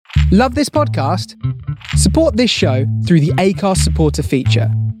Love this podcast? Support this show through the Acast supporter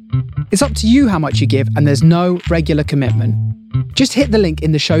feature. It's up to you how much you give, and there's no regular commitment. Just hit the link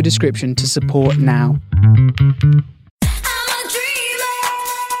in the show description to support now.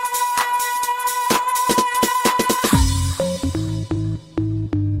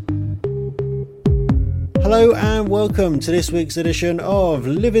 Hello and welcome to this week's edition of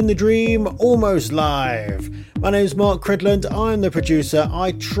Living the Dream Almost Live. My name's Mark Cridland, I'm the producer.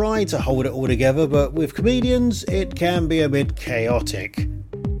 I try to hold it all together, but with comedians it can be a bit chaotic.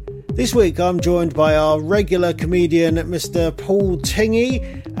 This week I'm joined by our regular comedian Mr. Paul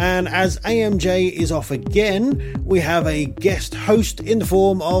Tingy, and as AMJ is off again, we have a guest host in the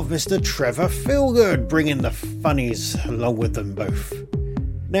form of Mr. Trevor Feelgood, bringing the funnies along with them both.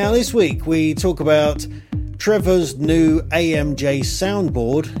 Now this week we talk about Trevor's new AMJ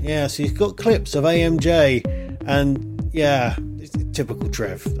soundboard. Yes, he's got clips of AMJ, and yeah, it's typical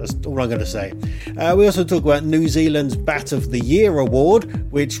Trev. That's all I'm going to say. We also talk about New Zealand's Bat of the Year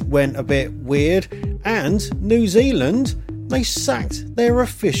award, which went a bit weird, and New Zealand, they sacked their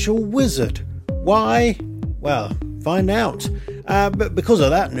official wizard. Why? Well, find out. But because of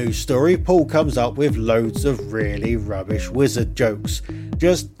that news story, Paul comes up with loads of really rubbish wizard jokes.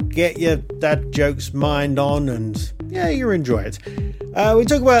 Just get your dad jokes mind on and yeah, you'll enjoy it. We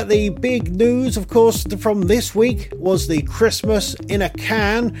talk about the big news, of course, from this week was the Christmas in a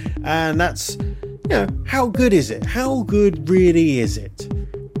can, and that's, how good is it? How good really is it?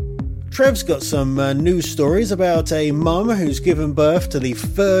 Trev's got some news stories about a mum who's given birth to the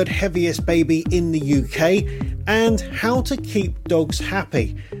third heaviest baby in the UK, and how to keep dogs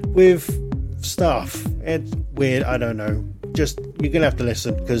happy with stuff. It's weird, I don't know. Just, you're going to have to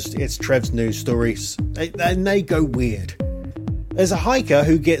listen because it's Trev's news stories and they go weird. There's a hiker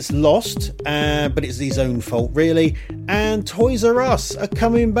who gets lost, but it's his own fault really, and Toys R Us are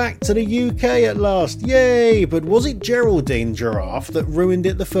coming back to the UK at last. Yay! But was it Geraldine Giraffe that ruined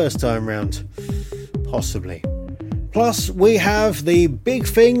it the first time round? Possibly. Plus, we have the big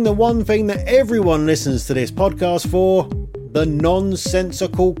thing, the one thing that everyone listens to this podcast for, the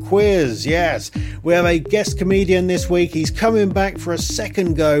nonsensical quiz. Yes, we have a guest comedian this week. He's coming back for a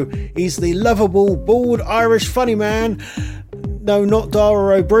second go. He's the lovable, bald Irish funny man. No, not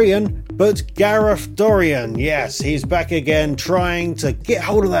Dara O'Brien, but Gareth Dorian. Yes, he's back again trying to get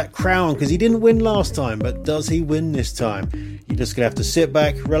hold of that crown because he didn't win last time, but does he win this time? You're just going to have to sit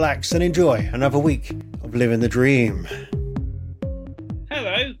back, relax and enjoy another week of living the dream.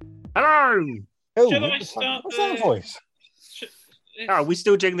 Hello. Hello. Oh, Shall I start? What's that voice? Oh, we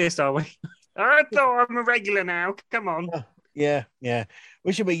still doing this, are we? I thought I'm a regular now. Come on. Yeah.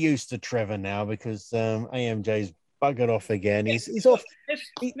 We should be used to Trevor now because AMJ's buggered off again. He's off.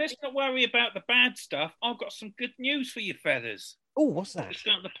 Let's not worry about the bad stuff. I've got some good news for you, feathers. Oh, what's that? Let's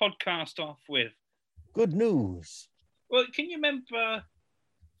start the podcast off with. Good news. Well, can you remember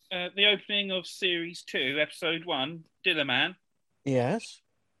the opening of Series 2, Episode 1, Dillerman? Yes.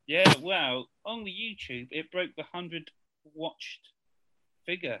 Yeah, well, on the YouTube, it broke the 100 watched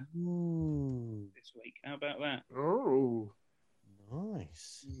figure this week. How about that? Oh,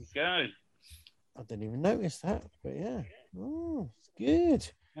 nice. There you go. I didn't even notice that, but yeah. Oh, it's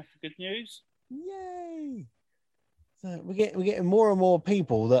good. That's good news. Yay! So we're getting more and more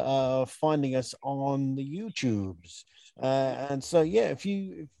people that are finding us on the YouTubes, and so yeah, if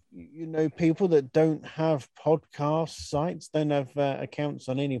you know people that don't have podcast sites, don't have accounts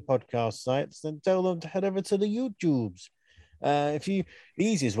on any podcast sites, then tell them to head over to the YouTubes. The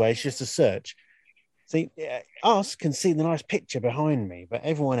easiest way is just to search. See, us can see the nice picture behind me, but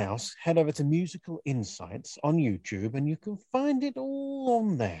everyone else, head over to Musical Insights on YouTube and you can find it all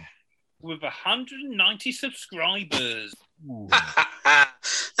on there. With 190 subscribers.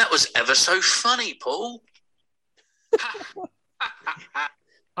 That was ever so funny, Paul.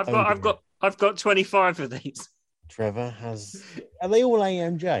 I've got 25 of these. Trevor has. Are they all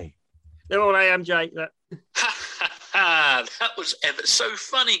AMJ? They're all AMJ. That was ever so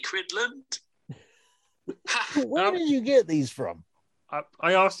funny, Cridland. Where did you get these from?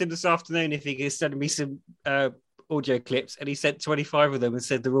 I asked him this afternoon if he could send me some audio clips, and he sent 25 of them and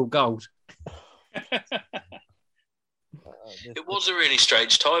said they're all gold. It was a really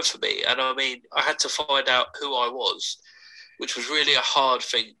strange time for me, and I mean, I had to find out who I was, which was really a hard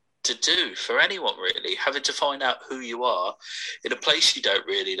thing to do for anyone, really, having to find out who you are in a place you don't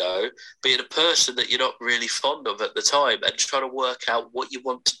really know, being a person that you're not really fond of at the time, and trying to work out what you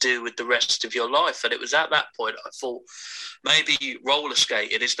want to do with the rest of your life. And it was at that point I thought maybe roller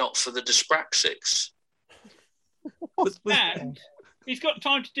skating is not for the dyspraxics. And he's got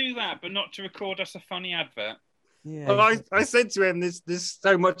time to do that, but not to record us a funny advert. Yeah. Well, I said to him, "There's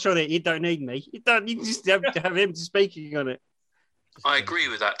so much on it. You don't need me. You don't. You can just have him speaking on it." I agree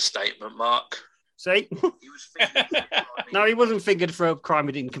with that statement, Mark. See? He was fingered. No, he wasn't fingered for a crime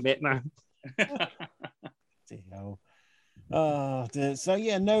he didn't commit. No. Oh, so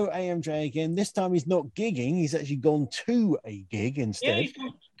yeah, no AMJ again. This time he's not gigging. He's actually gone to a gig instead. Yeah, he's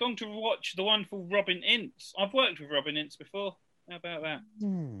gone to watch the wonderful Robin Ince. I've worked with Robin Ince before. How about that?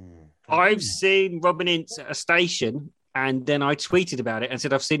 I've seen Robin Ince at a station, and then I tweeted about it and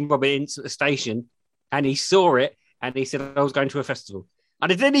said I've seen Robin Ince at a station, and he saw it, and he said I was going to a festival,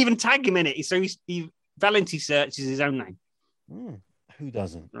 and I didn't even tag him in it. So he Valenti searches his own name. Who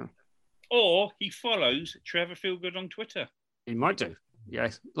doesn't? Or he follows Trevor Feelgood on Twitter. He might do,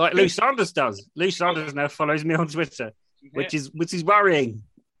 yes, like Lou Sanders does. Lou Sanders now follows me on Twitter, which is worrying.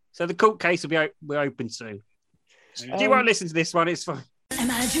 So the court case will be open soon. Do you want to listen to this one? It's fine.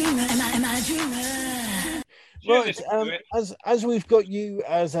 Am I a dreamer? Am I a dreamer? Right, as we've got you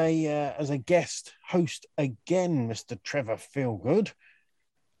as a guest host again, Mr. Trevor Feelgood,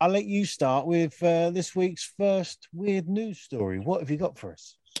 I'll let you start with this week's first weird news story. What have you got for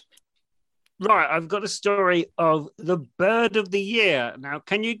us? Right, I've got a story of the bird of the year. Now,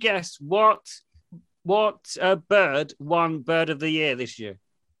 can you guess what bird won bird of the year this year?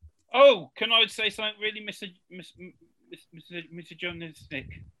 Oh, can I say something really misogynistic?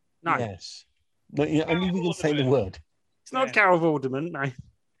 No. Yes. No, only we can say the word. It's not Carol Vorderman, no.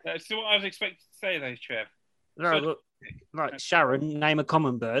 That's what I was expecting to say, though, Trev. No, look, like Sharon, name a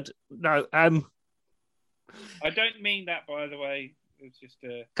common bird. No, I don't mean that, by the way. It's just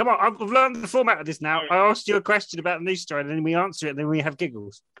Come on, I've learned the format of this now. I asked you a question about the news story, and then we answer it, and then we have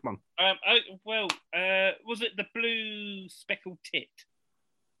giggles. Come on. Was it the blue speckled tit?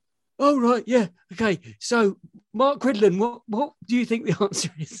 Oh, right, yeah. Okay, so, Mark Cridland, what do you think the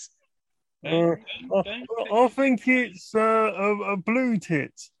answer is? I think it's a blue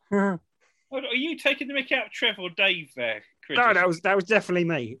tit. Are you taking the mick out of Trev or Dave there, Chris? No, that was definitely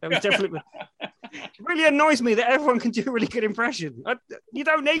me. That was definitely me. It really annoys me that everyone can do a really good impression. You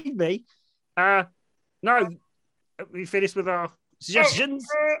don't need me. No, we finished with our suggestions.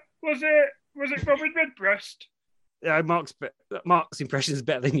 Was it Robin Redbreast? Yeah, Mark's impression is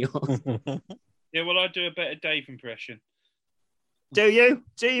better than yours. Yeah, well, I do a better Dave impression. Do you?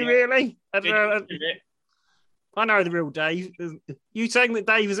 Do you really? I know the real Dave. You saying that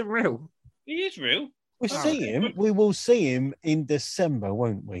Dave isn't real? He is real. We will see him in December,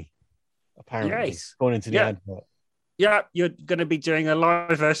 won't we? Apparently, yes. Going into the advert. Yeah, you're going to be doing a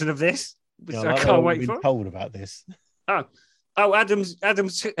live version of this. Yeah, so I can't wait for. Told about this. Oh, Adams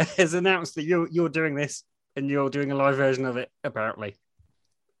has announced that you're doing this and you're doing a live version of it. Apparently,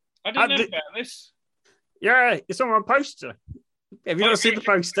 I didn't know about this. Yeah, it's on my poster. Have you not seen the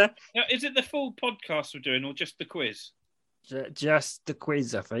poster? Now, is it the full podcast we're doing or just the quiz? Just the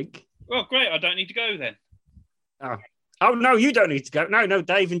quiz, I think. Well, great. I don't need to go then. Oh, no, you don't need to go. No,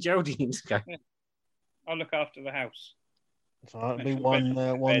 Dave and Geraldine need to go. Yeah. I'll look after the house. So that'll be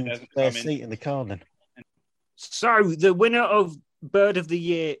one spare seat in the car then. So, the winner of Bird of the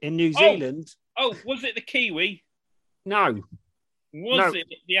Year in New Zealand... Oh, was it the kiwi? No. Was it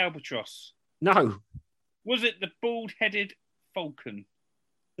the albatross? No. Was it the bald-headed falcon?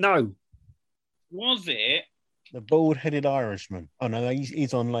 No. Was it... The bald-headed Irishman? Oh, no,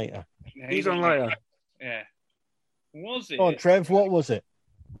 he's on later. He's on later. Yeah. Was it... Oh, Trev, what was it?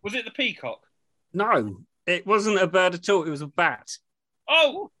 Was it the peacock? No, it wasn't a bird at all. It was a bat.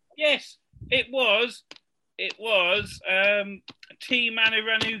 Oh, yes, it was. It was T.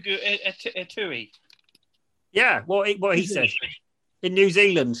 Manaranugu Etui. Yeah, what he said. In New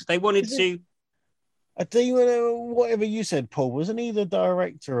Zealand, they wanted to... Do you know whatever you said, Paul? Wasn't he the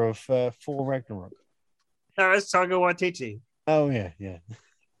director of Thor Ragnarok? No, it's Taika Waititi. Oh, yeah.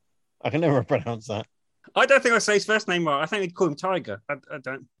 I can never pronounce that. I don't think I say his first name right. I think they'd call him Tiger. I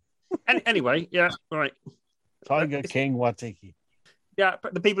don't. Anyway, yeah, right. Tiger King Waititi. Yeah,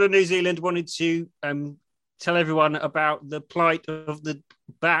 but the people of New Zealand wanted to tell everyone about the plight of the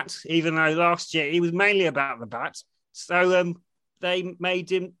bat, even though last year he was mainly about the bat. So they made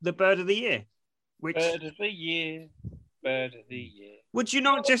him the Bird of the Year. Bird of the Year. Would you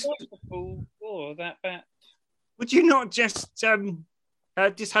not just... for that bat. Would you not just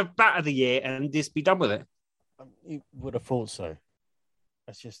have Bat of the Year and just be done with it? You would have thought so.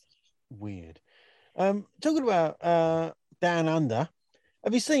 That's just weird. Talking about Down Under,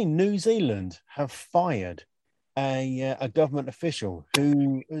 have you seen New Zealand have fired a government official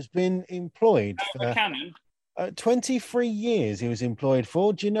who has been employed for 23 years? He was employed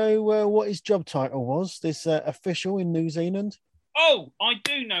for. Do you know what his job title was, this official in New Zealand? Oh, I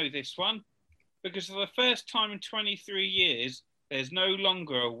do know this one. Because for the first time in 23 years, there's no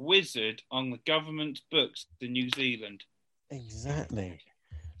longer a wizard on the government's books in New Zealand. Exactly.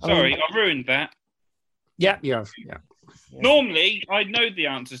 Sorry, I ruined that. Yeah, yeah. Normally, I know the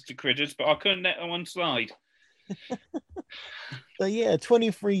answers to critters, but I couldn't let that one slide. So yeah,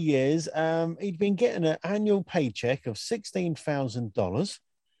 23 years. He'd been getting an annual paycheck of $16,000,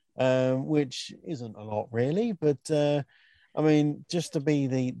 which isn't a lot really, but I mean, just to be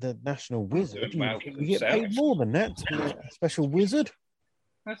the national wizard, Well, you get paid more than that to be a special wizard.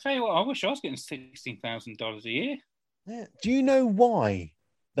 I tell you what, I wish I was getting $16,000 a year. Yeah. Do you know why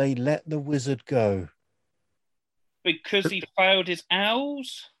they let the wizard go? Because he failed his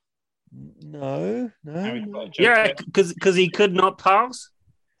owls? No. Yeah, because he could not pass.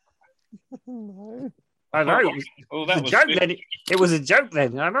 No. I know. Oh, It that was was a joke then. It was a joke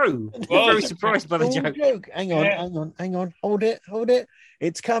then. I know. I'm Well, very surprised by the All joke. Hang on, Yeah. hang on. Hold it.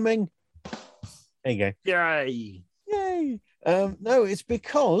 It's coming. There you go. Yay. Yay. No, it's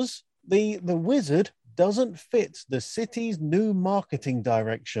because the wizard doesn't fit the city's new marketing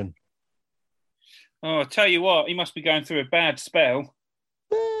direction. Oh, I tell you what, he must be going through a bad spell.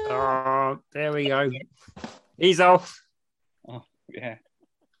 Oh, there we go. He's off. Oh, yeah.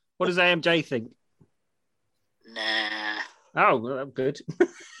 What does AMJ think? Nah. Oh, well, good.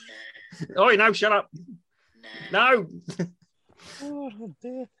 Oh, no, shut up. No. Oh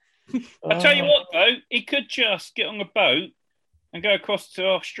dear. I tell you what, though, he could just get on a boat and go across to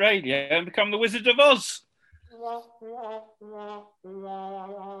Australia and become the Wizard of Oz.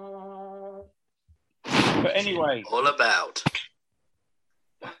 But anyway, All about.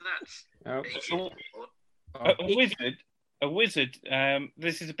 Oh. a wizard.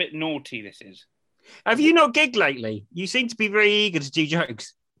 This is a bit naughty. This is Have you not gigged lately? You seem to be very eager to do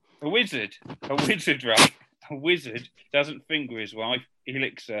jokes. a wizard, right? A wizard doesn't finger his wife; he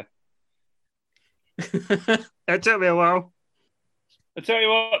licks her. It took me a while. I tell you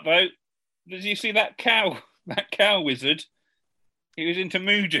what, though, did you see that cow? That cow wizard. He was into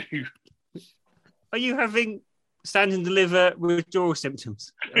voodoo. Are you having stand and deliver withdrawal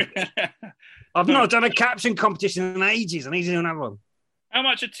symptoms? I've not done a caption competition in ages. I need to do another one. How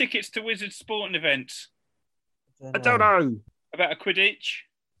much are tickets to wizard sporting events? I don't know. About a Quidditch.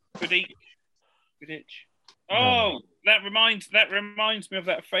 Oh, that reminds me of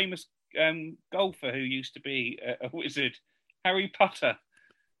that famous golfer who used to be a wizard, Harry Potter.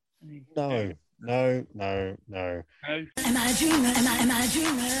 No. No? Am I a dreamer? Am I a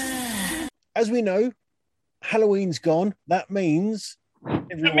dreamer? As we know, Halloween's gone. That means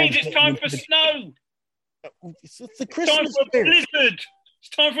That means it's time for snow. It's the It's time Christmas for a spirit. blizzard. It's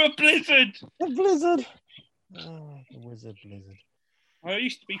time for a blizzard. The blizzard. Oh, the wizard blizzard. Oh, it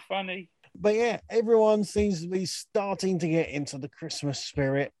used to be funny. But yeah, everyone seems to be starting to get into the Christmas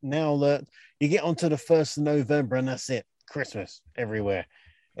spirit now that you get onto the 1st of November and that's it. Christmas everywhere.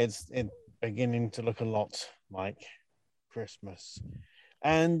 It's beginning to look a lot like Christmas.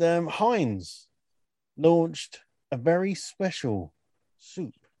 And Heinz launched a very special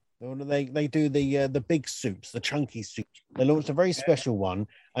soup. They do the big soups, the chunky soups. They launched a very special one,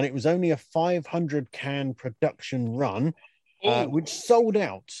 and it was only a 500 can production run, which sold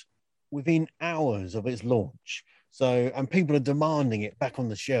out within hours of its launch. So, and people are demanding it back on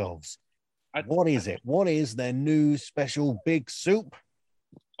the shelves. What is it? What is their new special big soup?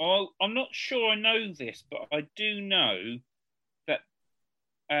 Oh, I'm not sure I know this, but I do know that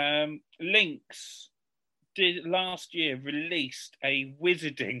Lynx did last year released a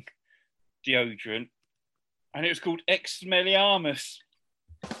wizarding deodorant, and it was called Expelliarmus.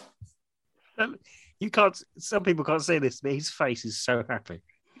 You can't. Some people can't say this, but his face is so happy.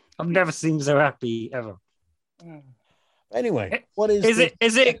 I've never seen him so happy ever. Anyway, what is it?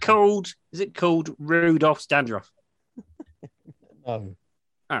 Is it called Rudolph's dandruff? No.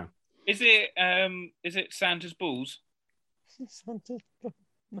 Oh. Is it Santa's balls? Santa?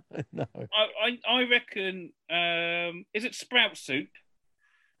 No. I reckon. Is it sprout soup?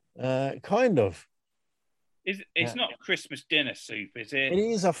 Kind of. It's not Christmas dinner soup, is it? It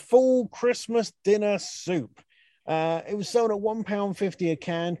is a full Christmas dinner soup. It was sold at £1.50 a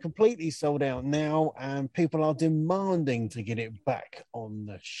can, completely sold out now, and people are demanding to get it back on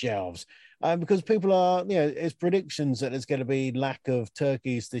the shelves. Because people are, it's predictions that there's going to be lack of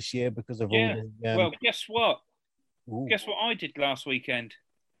turkeys this year because of all the... Well, guess what? Ooh. Guess what I did last weekend?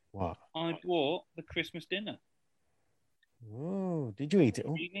 What? I bought the Christmas dinner. Oh, did you eat it?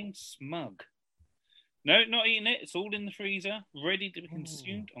 Feeling smug. No, not eating it. It's all in the freezer, ready to be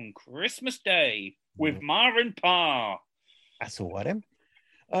consumed on Christmas Day with Ma and Pa. That's all right, then.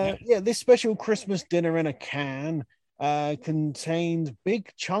 Yeah, this special Christmas dinner in a can contained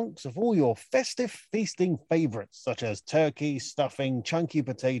big chunks of all your festive feasting favorites, such as turkey, stuffing, chunky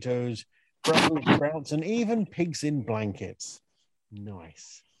potatoes, Brussels sprouts, and even pigs in blankets.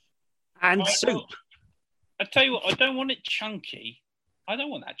 Nice. And soup. I tell you what, I don't want it chunky. I don't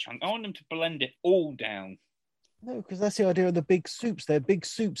want that chunk. I want them to blend it all down. No, because that's the idea of the big soups. Their big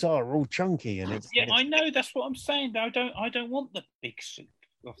soups are all chunky, and it's I know that's what I'm saying. I don't want the big soup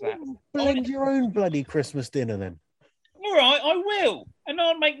of that. Blend your own bloody Christmas dinner then. All right, I will, and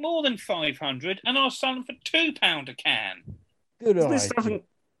I'll make more than 500, and I'll sell them for £2 a can. Good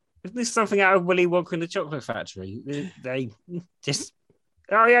Is this something out of Willy Wonka and the Chocolate Factory? They just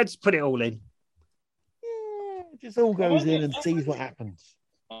just put it all in. Yeah, it just all goes in and sees what happens.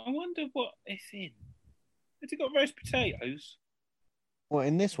 I wonder what it's in. Has it got roast potatoes? What,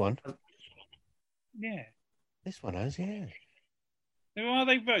 in this one? Yeah. This one has, yeah. Now, are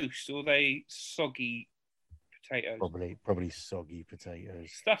they roast or are they soggy potatoes? Probably soggy potatoes.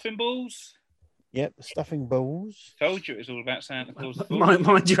 Stuffing balls? Yep, stuffing balls. Told you it was all about Santa Claus.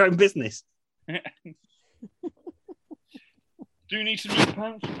 Mind your own business. Do you need some new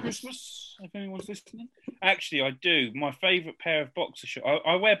pants for Christmas? If anyone's listening. Actually, I do. My favourite pair of boxer shorts.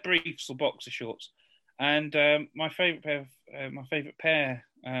 I wear briefs or boxer shorts. And my favourite pair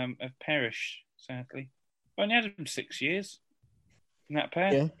have perished, sadly. I only had them 6 years in that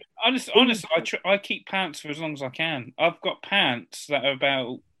pair. Yeah. Honestly, I keep pants for as long as I can. I've got pants that are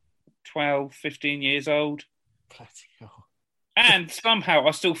about 12, 15 years old. And somehow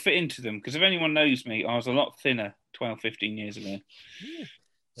I still fit into them, because if anyone knows me, I was a lot thinner 12, 15 years ago. Yeah.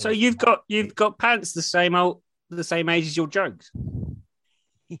 So you've got pants the same age as your jokes.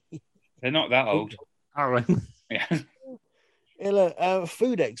 They're not that old. All right. Yeah.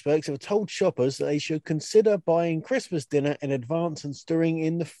 Food experts have told shoppers that they should consider buying Christmas dinner in advance and storing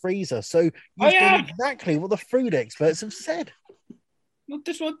in the freezer. So you've done exactly what the food experts have said. Well,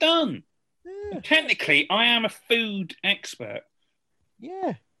 that's what I've done. Yeah. Technically, I am a food expert.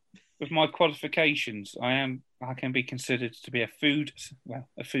 Yeah. With my qualifications, I can be considered to be a food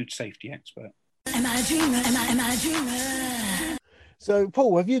safety expert. Am I a dreamer? Am I a dreamer? So,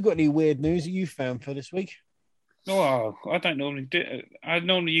 Paul, have you got any weird news that you found for this week? Oh, I don't normally do. I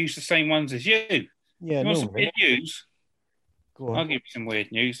normally use the same ones as you. Yeah, you want some weird news? Go on. I'll give you some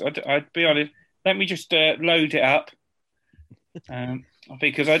weird news. I'd be honest. Let me just load it up.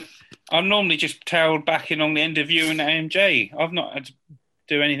 Because I'm normally just tailed back in on the end of you and AMJ. I've not had to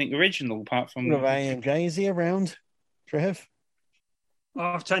do anything original apart from AMJ. Is he around, Trev? Oh,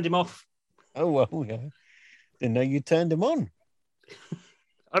 I've turned him off. Oh, well, yeah. Didn't know you turned him on.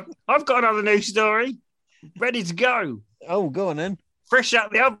 I've got another news story ready to go. Oh, go on then. Fresh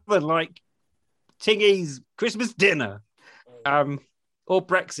out the oven, like Tingy's Christmas dinner, or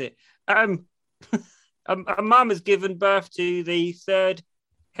Brexit. A mum has given birth to the third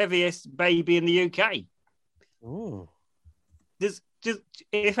heaviest baby in the UK. Oh.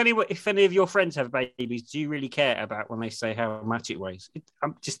 If any of your friends have babies, do you really care about when they say how much it weighs? I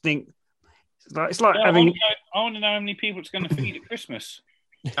just think it's like having. I want to know how many people it's going to feed at Christmas.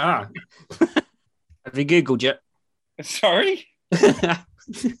 Have you Googled yet? Sorry? I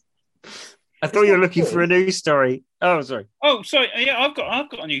thought you were looking for a news story. Oh, sorry. Oh, sorry. Yeah, I've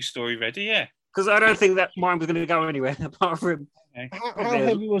got a news story ready. Yeah, because I don't think that mine was going to go anywhere apart from. Okay. How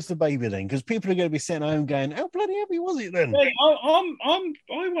heavy was the baby then? Because people are going to be sitting at home going, "How bloody heavy was it then?" Hey, I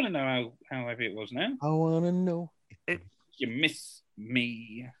want to know how heavy it was now. I want to know. You miss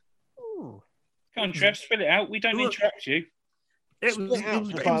me. Ooh. Come on, Trev, fill it out. We don't interrupt you. It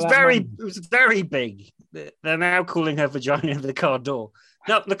was very big. They're now calling her vagina the car door.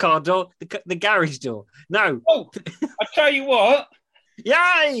 Not the car door, the garage door. No. Oh, I tell you what.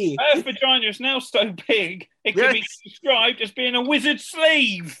 Yay! Her vagina is now so big, it can be described as being a wizard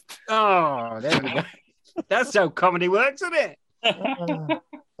sleeve. Oh, there we go. That's how comedy works, isn't it?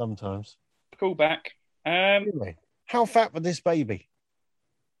 Sometimes. Call back. Anyway, how fat was this baby?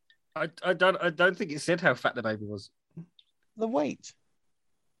 I don't think it said how fat the baby was. The weight.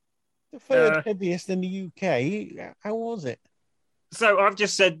 The third heaviest in the UK. How was it? So I've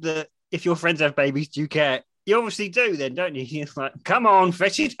just said that if your friends have babies, do you care? You obviously do then, don't you? You're like, come on,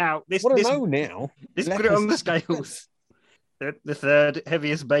 fetch it out. What I know now. Let's put it on the scales. The third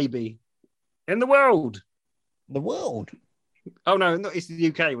heaviest baby in the world. The world? Oh, no, it's the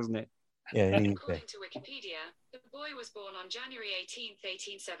UK, wasn't it? Yeah, in the UK. According to Wikipedia, the boy was born on January 18th,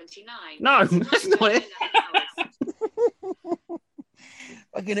 1879. No, that's not it.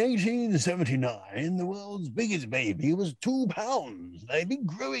 Back in 1879, the world's biggest baby was 2 pounds. They've been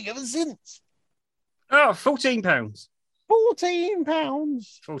growing ever since. Oh, 14 pounds. 14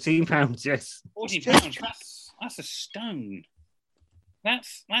 pounds. 14 pounds, yes. 14 pounds. That's a stone.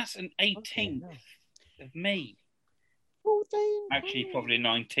 That's an 18th of me. 14. Actually, probably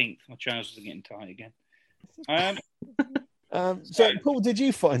 19th. My trousers are getting tight again. So, Paul, did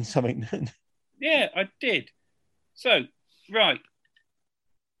you find something then? Yeah, I did. So, right.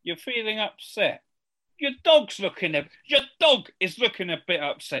 You're feeling upset. Your dog is looking a bit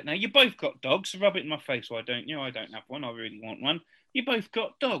upset. Now, you both got dogs, so rub it in my face, why don't you? I don't have one. I really want one. You both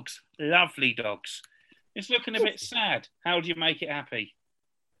got dogs. Lovely dogs. It's looking a bit sad. How do you make it happy?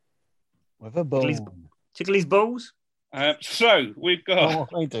 With a bone. Tickle his balls? So, we've got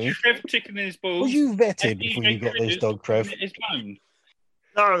I do. Trev tickling his balls. Was you vetted before you got this dog, Trev? His bone.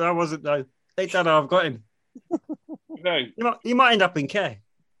 No, I wasn't, though. They don't know I've got him. No. You might end up in care.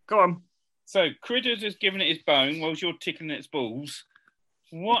 Go on. So, Critters has given it his bone whilst you're tickling its balls.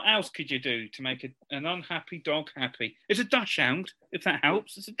 What else could you do to make an unhappy dog happy? It's a dachshund, if that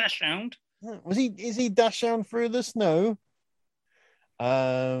helps. It's a dachshund. Is he dachshund through the snow?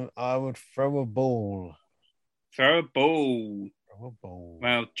 I would throw a ball. Throw a ball. Throw a ball.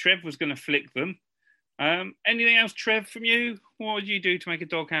 Well, Trev was going to flick them. Anything else, Trev, from you? What would you do to make a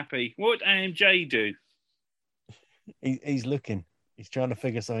dog happy? What would AMJ do? He's looking. He's trying to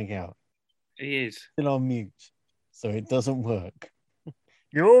figure something out. He is. Still on mute, so it doesn't work.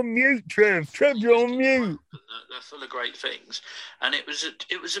 You're on mute, Trev. Trev, you're on mute. They're full of great things, and it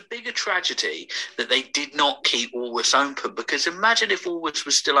was a bigger tragedy that they did not keep Woolworths open. Because imagine if Woolworths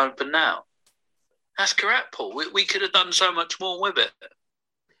was still open now. That's correct, Paul. We could have done so much more with it.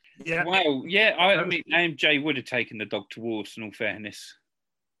 Yeah. Well, yeah. I mean, AMJ would have taken the dog to Woolworths. In all fairness,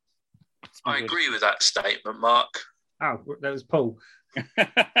 I agree with that statement, Mark. Oh, that was Paul.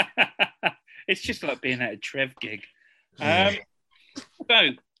 It's just like being at a Trev gig. How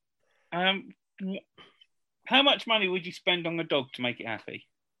much money would you spend on a dog to make it happy?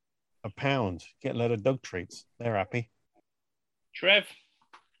 £1. Get a load of dog treats. They're happy. Trev,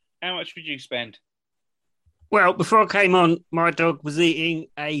 how much would you spend? Well, before I came on, my dog was eating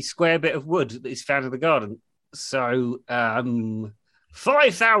a square bit of wood that is found in the garden. So, £5,000.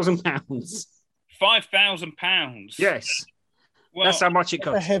 £5,000. Yes. Well, that's how much it That's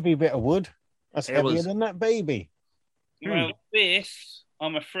a cost. heavy bit of wood. That's heavier than that baby. Well, this,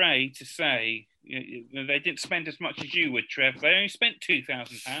 I'm afraid to say, they didn't spend as much as you would, Trev. They only spent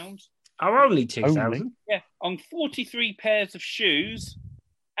 £2,000. Oh, only 2,000? Yeah, on 43 pairs of shoes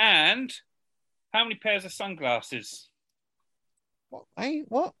and how many pairs of sunglasses? What? Hey,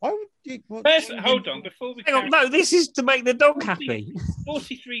 what? Why would you? Hold on, before we... Hang on, no, this is to make the dog happy.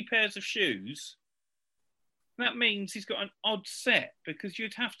 43 pairs of shoes. That means he's got an odd set because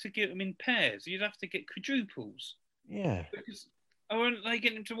you'd have to get them in pairs. You'd have to get quadruples. Yeah. Because aren't they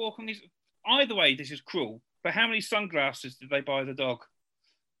getting him to walk on these? Either way, this is cruel. But how many sunglasses did they buy the dog?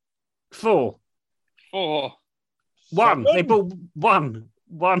 4. 4. 1. They bought one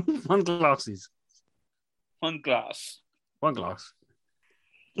glasses. One glass. One glass.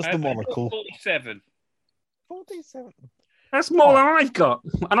 Just the monocle. 47. 47. That's more than I've got.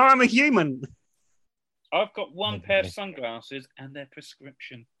 And I'm a human. I've got one pair of sunglasses and their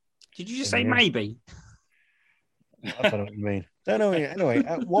prescription. Did you just say maybe? I don't know what you mean. Don't know. Anyway,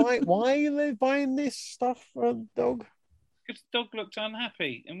 why are they buying this stuff for a dog? Because the dog looked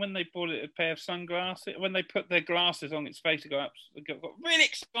unhappy, and when they bought it a pair of sunglasses, when they put their glasses on its face, it got really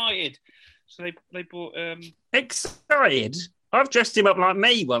excited. So they bought. Excited? I've dressed him up like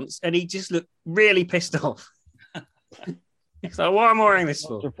me once, and he just looked really pissed off. He's like, "Why am I wearing this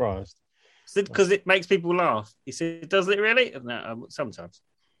for?" Surprised. Because it makes people laugh. He said, "Does it really?" No, sometimes.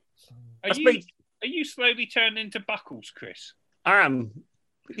 Are you slowly turning into Buckles, Chris? I am.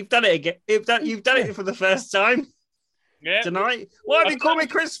 You've done it again. You've done it for the first time. Yeah. Tonight. Why have you called me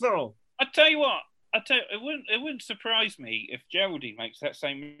Chris for? I tell you what. It wouldn't surprise me if Geraldine makes that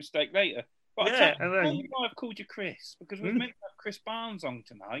same mistake later. But Yeah, I tell you why I've called you Chris, because we're meant to have Chris Barnes on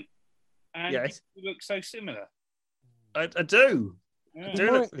tonight, and you look so similar. I do. Yeah. I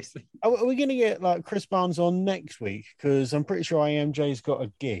do look Are we going to get like Chris Barnes on next week? Because I'm pretty sure AMJ's got a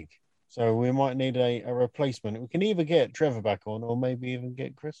gig, so we might need a replacement. We can either get Trevor back on, or maybe even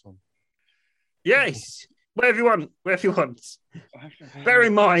get Chris on. Yes, wherever you want. Bear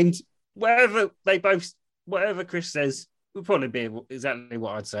in mind, whatever Chris says will probably be exactly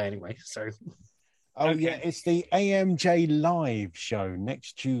what I'd say anyway. So, yeah, it's the AMJ live show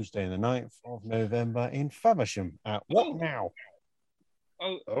next Tuesday, the 9th of November in Faversham at What Now?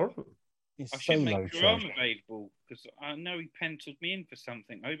 It's I should solo make show. Jerome available because I know he penciled me in for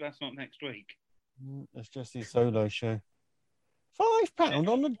something. I hope that's not next week. It's just his solo show. £5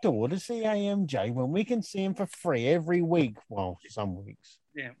 on the door to see AMJ when we can see him for free every week. Well, some weeks.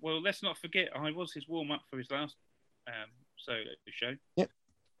 Yeah, well, let's not forget, I was his warm-up for his last solo show. Yep.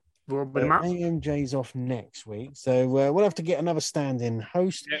 Robin Matt. AMJ's off next week, so we'll have to get another stand-in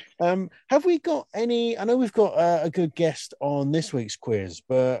host. Yep. Have we got any? I know we've got a good guest on this week's quiz,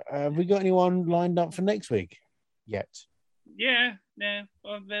 but have we got anyone lined up for next week yet? Yeah.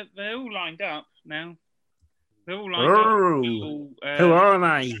 Well, they're all lined up now. They're all lined up. Who are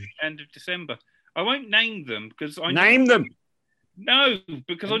they? End of December. I won't name them because Name them. No,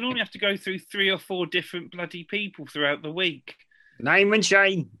 because I normally have to go through 3 or 4 different bloody people throughout the week. Name and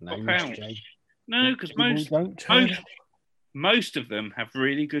shame. No, because most of them have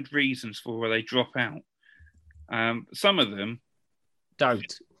really good reasons for where they drop out. Some of them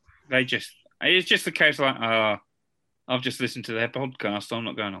don't. It's just the case like, I've just listened to their podcast, so I'm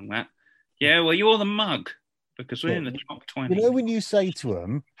not going on that. Yeah, well, you're the mug because we're in the top 20. You know, when you say to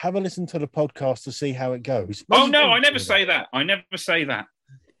them, have a listen to the podcast to see how it goes. Oh, no, I never say that. I never say that.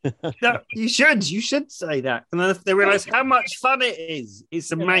 No, you should. You should say that. And then if they realise how much fun it is,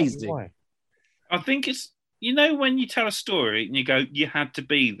 it's amazing. I think it's, you know, when you tell a story and you go, you had to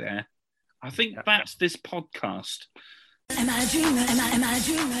be there. I think that's this podcast. Am I a dreamer? Am I a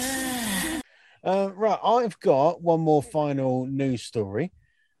dreamer? Right, I've got one more final news story,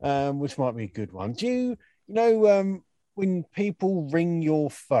 which might be a good one. Do you know when people ring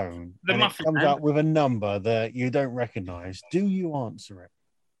your phone and it comes up with a number that you don't recognise, do you answer it?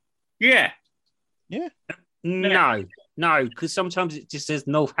 Yeah. No, because sometimes it just says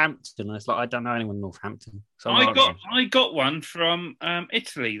Northampton, and it's like I don't know anyone in Northampton. So I got one from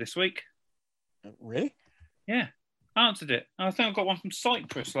Italy this week. Really? Yeah, I answered it. I think I got one from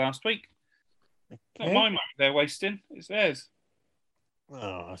Cyprus last week. Okay. Not my money they're wasting; it's theirs.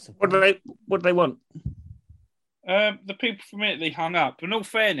 Oh, what do they want? The people from Italy hung up. In all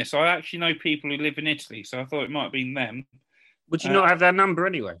fairness, I actually know people who live in Italy, so I thought it might have been them. Would you not have their number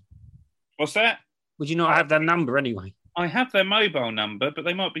anyway? What's that? Would you not have their number anyway? I have their mobile number, but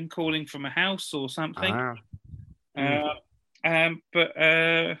they might have been calling from a house or something. Yeah, I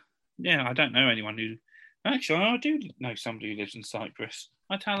don't know anyone who... Actually, I do know somebody who lives in Cyprus.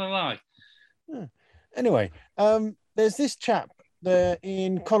 I tell a lie. Anyway, there's this chap there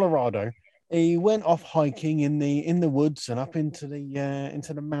in Colorado. He went off hiking in the woods and up into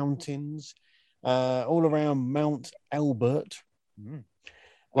the mountains, all around Mount Albert.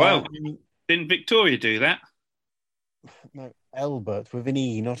 Wow. Didn't Victoria do that? No, Albert with an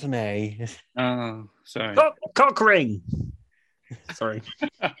E, not an A. Oh, sorry. Cock ring. Sorry.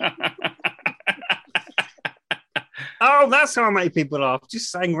 Oh, that's how I make people laugh. Just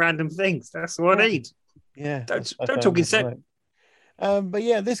saying random things. That's what I need. Yeah. Don't talk in set. But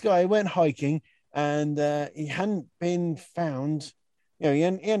yeah, this guy went hiking and he hadn't been found. You know,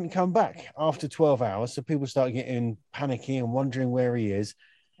 he hadn't come back after 12 hours. So people started getting panicky and wondering where he is.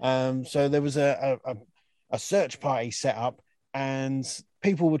 So there was a search party set up and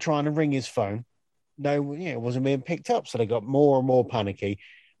people were trying to ring his phone. No, it wasn't being picked up. So they got more and more panicky.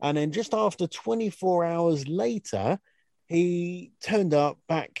 And then just after 24 hours later, he turned up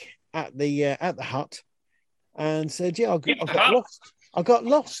back at the hut and said, "Yeah, I got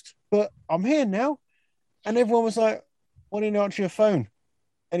lost, but I'm here now." And everyone was like, "Why didn't you answer your phone?"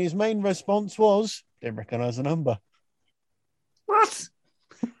 And his main response was, "Didn't recognize the number." What?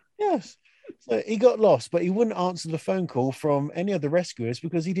 Yes. So he got lost, but he wouldn't answer the phone call from any of the rescuers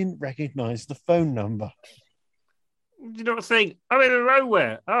because he didn't recognize the phone number. Do you not think, I'm in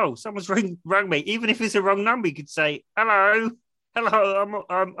nowhere? Oh, someone's rang me. Even if it's a wrong number, you could say, hello,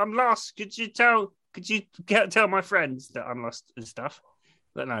 I'm lost. Could you tell my friends that I'm lost and stuff?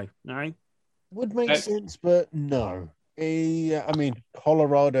 But no. Would make sense, but no.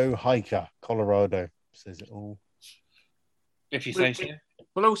 Colorado hiker. Colorado says it all. If you say so.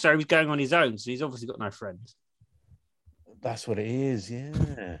 Well, also, he's going on his own, so he's obviously got no friends. That's what it is,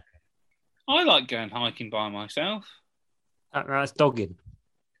 yeah. I like going hiking by myself. That's dogging.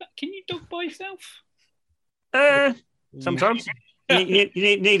 Can you dog by yourself? Sometimes. you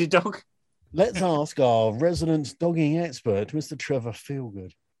need a dog. Let's ask our resident dogging expert, Mr. Trevor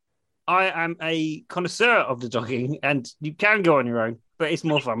Feelgood. I am a connoisseur of the dogging, and you can go on your own, but it's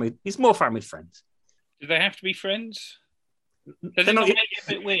more fun with friends. Do they have to be friends? Does it not make it a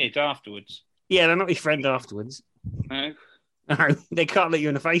bit weird afterwards? Yeah, they're not your friend afterwards. No, they can't let you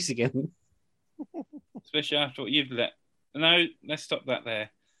in the face again. Especially after what you've let. No, let's stop that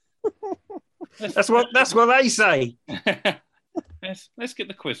there. That's what they say. Let's get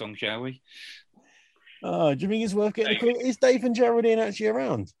the quiz on, shall we? Oh, do you think it's worth getting the quiz? Is Dave and Geraldine actually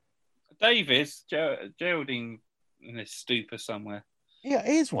around? Dave is. Geraldine in this stupor somewhere. Yeah,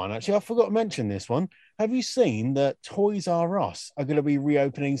 here's one. Actually, I forgot to mention this one. Have you seen that Toys R Us are going to be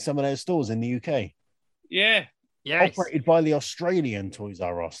reopening some of their stores in the UK? Yeah. Yes. Operated by the Australian Toys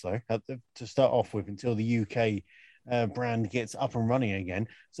R Us, though, to start off with, until the UK brand gets up and running again.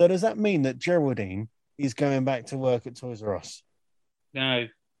 So does that mean that Geraldine is going back to work at Toys R Us? No.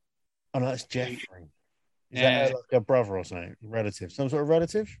 Oh, no, that's Jeffrey. Is Yeah. that like a brother or something? Relative? Some sort of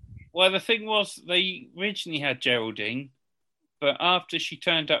relative? Well, the thing was, they originally had Geraldine, but after she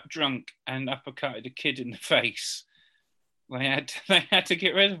turned up drunk and uppercutted a kid in the face, they had to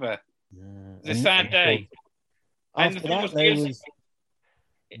get rid of her. It's a sad day. And After the thing that, was, there was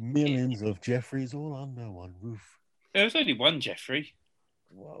millions of Jeffreys all under one roof. there was only one Jeffrey.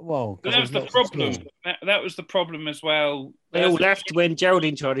 Well, But that was the problem. That was the problem as well. They all left when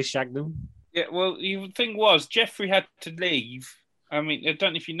Geraldine tried to shag them. Yeah, well, the thing was, Jeffrey had to leave. I mean, I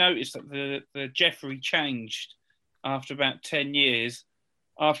don't know if you noticed that the Jeffrey changed after about 10 years.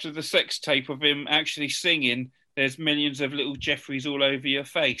 After the sex tape of him actually singing, there's millions of little Jeffreys all over your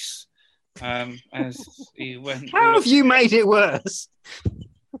face. As he went. How have you made it worse?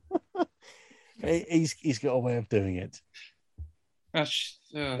 He's got a way of doing it. When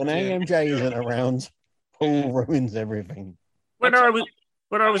AMJ isn't around, Paul ruins everything. When I was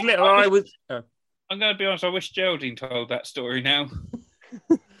little, I was. I'm going to be honest. I wish Geraldine told that story now.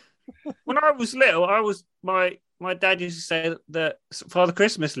 When I was little, my dad used to say that Father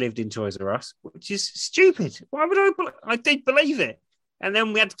Christmas lived in Toys R Us, which is stupid. Why would I did believe it. And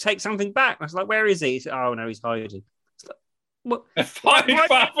then we had to take something back. I was like, where is he? He said, oh, no, he's hiding. Like, what?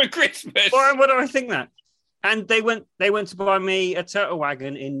 Father Christmas. Why would I think that? And they went to buy me a turtle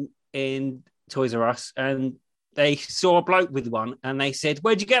wagon in Toys R Us, and they saw a bloke with one, and they said,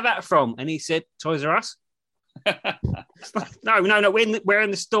 where'd you get that from? And he said, Toys R Us. It's like, no, where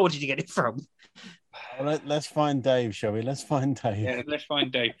in the store did you get it from? Well, let's find Dave, shall we? Let's find Dave. Yeah, let's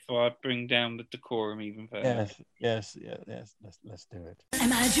find Dave before I bring down the decorum even further. Yes. Let's do it.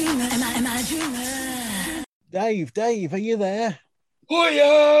 Am I a dreamer? Am I a dreamer? Dave, are you there?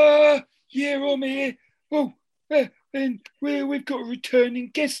 Hiya! Yeah, I'm here. Oh, and we've got a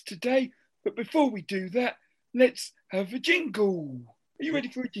returning guest today. But before we do that, let's have a jingle. Are you ready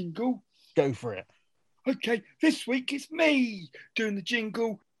for a jingle? Go for it. Okay, this week it's me doing the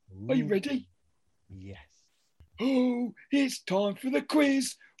jingle. Are you ready? Yes. Oh, it's time for the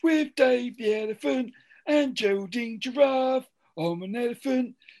quiz with Dave the elephant and Geraldine Giraffe. I'm an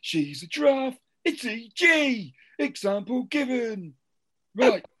elephant, she's a giraffe. It's E.G. Example given.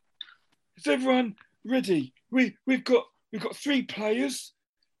 Right. Is everyone ready? We've got 3 players.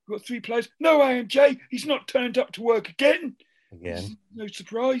 We've got 3 players. No AMJ. He's not turned up to work again. No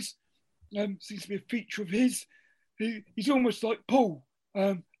surprise. Seems to be a feature of his. He's almost like Paul.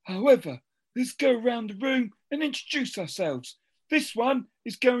 However, let's go around the room and introduce ourselves. This one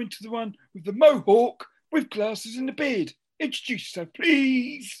is going to the one with the mohawk with glasses and a beard. Introduce yourself,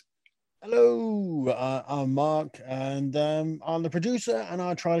 please. Hello, I'm Mark, and I'm the producer, and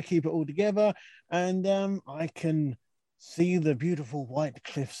I try to keep it all together. And I can see the beautiful white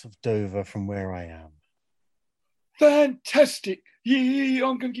cliffs of Dover from where I am. Fantastic. Yeah,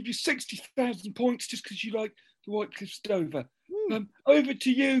 I'm going to give you 60,000 points just because you like the white cliffs of Dover. Over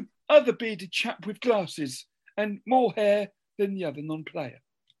to you, other bearded chap with glasses and more hair than the other non-player.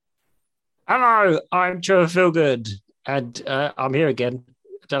 Hello, I'm Trevor Feelgood, and I'm here again.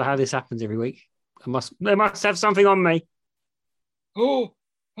 I don't know how this happens every week. They must have something on me. Oh,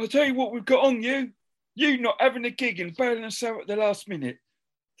 I'll tell you what we've got on you. You not having a gig and bailing us out at the last minute.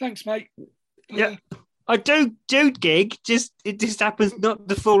 Thanks, mate. Yeah, I do gig. It just happens not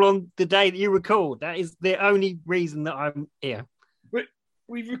to fall on the day that you record. That is the only reason that I'm here.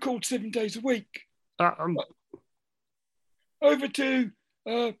 We record 7 days a week. Over to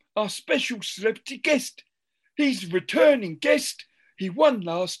our special celebrity guest. He's a returning guest. He won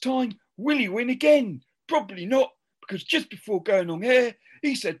last time. Will he win again? Probably not, because just before going on air,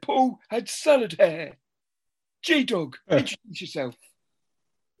 he said Paul had salad hair. G-Dog, introduce yourself.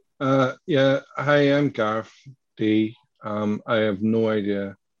 Yeah, hi, I'm Garth D. I have no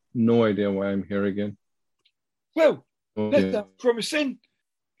idea why I'm here again. Well, that's promising.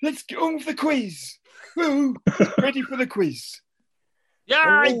 Let's get on with the quiz. Who is ready for the quiz?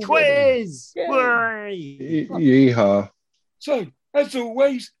 Yay, quiz! Yay. Yeehaw. So, as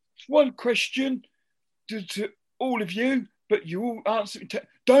always, one question to all of you, but you all answer it.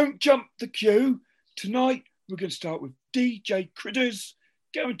 Don't jump the queue. Tonight, we're going to start with DJ Critters,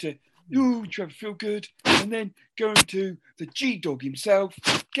 going to Trevor Feelgood, and then going to the G-Dog himself,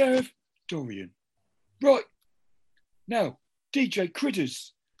 Gareth Dorian. Right. Now, DJ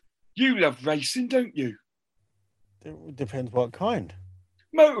Critters, you love racing, don't you? It depends what kind.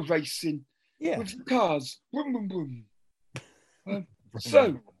 motor racing Yeah. with cars. Boom, boom, boom.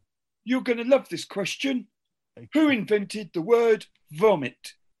 So, you're going to love this question. Who invented the word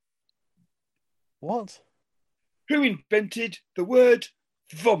vomit? What? Who invented the word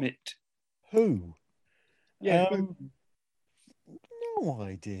vomit? Who? Yeah. No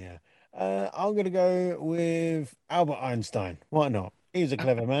idea. I'm going to go with Albert Einstein. Why not? He was a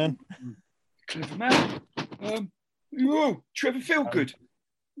clever man. Clever man. Trevor Feelgood.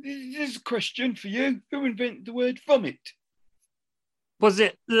 This is a question for you. Who invented the word vomit? Was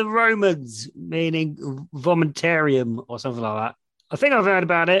it the Romans, meaning vomitarium or something like that? I think I've heard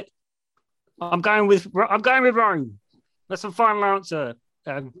about it. I'm going with Rome. That's the final answer.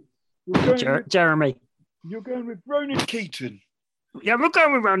 Jeremy. You're going with Ronan Keaton. Yeah, we're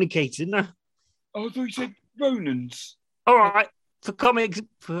going with Ronan Keaton. No. Oh, I thought you said Ronan's. All right. For comic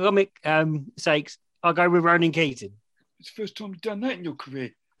sakes, I'll go with Ronan Keaton. It's the first time you've done that in your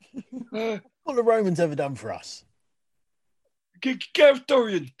career. What have the Romans ever done for us? Gareth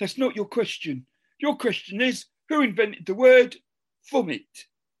Dorian, that's not your question. Your question is, who invented the word vomit?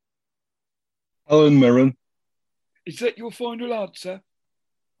 Helen Mirren, Is that your final answer?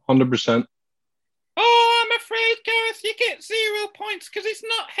 100%. Oh, I'm afraid, Gareth, you get 0 points because it's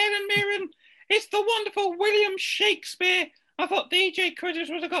not Helen Mirren. It's the wonderful William Shakespeare. I thought DJ Critters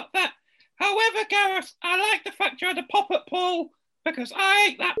would have got that. However, Gareth, I like the fact you had a pop at Paul because I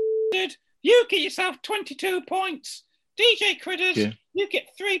ain't that good. You get yourself 22 points. DJ Critters, Yeah. you get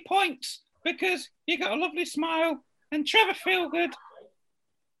 3 points because you got a lovely smile. And Trevor Feelgood,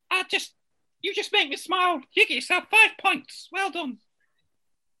 you just make me smile. You get yourself 5 points. Well done.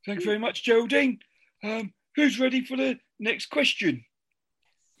 Thank you very much, Geraldine. Who's ready for the next question?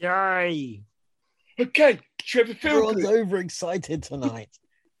 Yay. Okay, Trevor Everyone's Feelgood. overexcited tonight.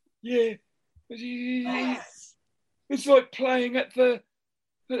 Yeah. It's like playing at the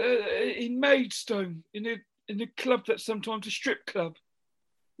in Maidstone in a club that's sometimes a strip club,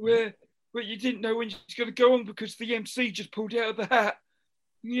 where you didn't know when you was going to go on because the MC just pulled out of the hat.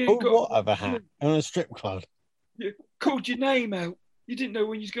 What other hat? On a strip club. Called your name out. You didn't know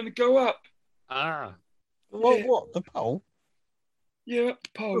when you was going to go up. Ah. What? The pole? Yeah, up the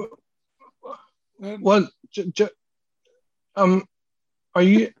pole. Well, are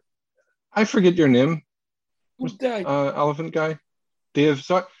you? I forget your name. What's Dave? Elephant guy, Dave.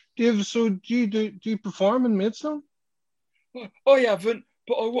 Sorry, Dave. So do you perform in Maidstone? I haven't,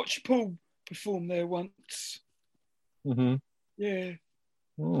 but I watched Paul perform there once. Mm-hmm. Yeah.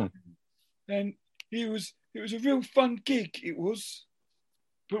 Oh. And it was a real fun gig. It was,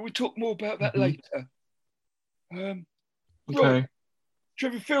 but we'll talk more about that later. Okay. Right.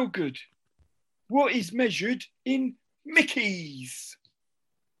 Trevor Feelgood. What is measured in Mickeys?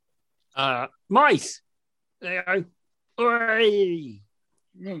 Mice. There you go. Hooray.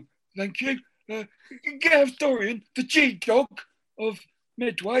 Oh, thank you. Gareth Dorian, the G-Dog of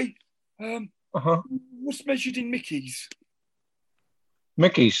Medway. What's measured in Mickeys?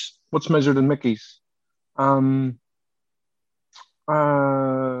 Mickey's. What's measured in Mickey's?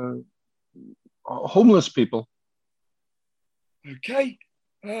 Homeless people. Okay.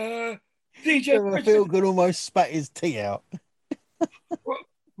 DJ Trevor Feelgood almost spat his tea out.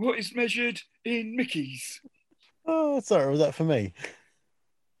 What is measured in Mickeys? Oh, sorry, was that for me?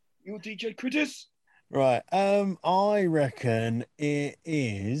 Your DJ Critters? Right. I reckon it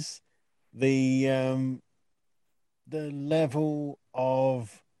is the level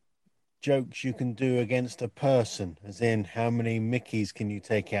of jokes you can do against a person, as in how many Mickeys can you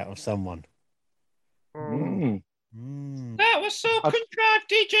take out of someone? That was so contrived,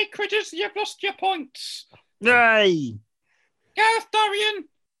 DJ Critters. You've lost your points. Yay. Gareth Dorian,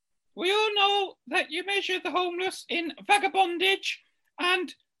 we all know that you measure the homeless in vagabondage,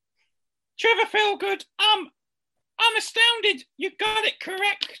 and Trevor Feelgood, I'm astounded. You got it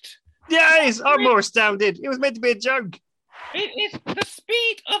correct. Yes, I'm more astounded. It was meant to be a joke. It is the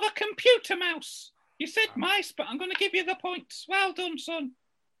speed of a computer mouse. You said mice, but I'm going to give you the points. Well done, son.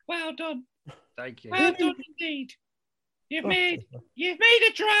 Well done. Thank you. Well done indeed. You've made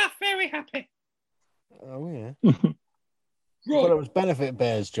a giraffe very happy. Oh yeah. Right. Well, it was Benefit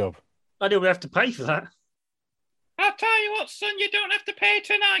Bear's job. I didn't have to pay for that. I'll tell you what, son, you don't have to pay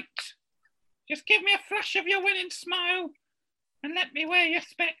tonight. Just give me a flash of your winning smile and let me wear your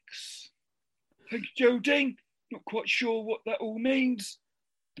specs. Thank you, Geraldine. Not quite sure what that all means.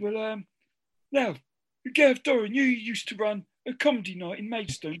 Well, now, Gareth Dorian, you used to run a comedy night in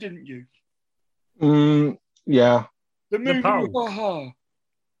Maidstone, didn't you? Yeah. The movie Ha-Ha.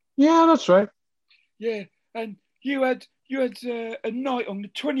 Yeah, that's right. Yeah, and you had a night on the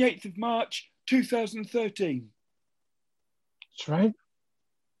 28th of March, 2013. That's right.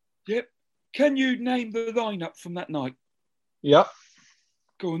 Yep. Can you name the lineup from that night? Yep.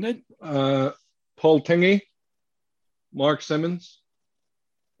 Go on then. Paul Tingy, Mark Simmons.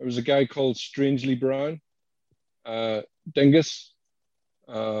 There was a guy called Strangely Brown, Dingus,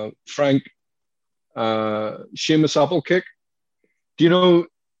 Frank, Seamus Applekick. Do you know,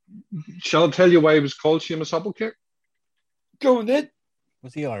 shall I tell you why he was called Seamus Applekick? Go on then.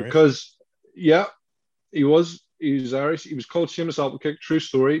 Was he Irish? Because, yeah, he was Irish. He was called Seamus Applekick, true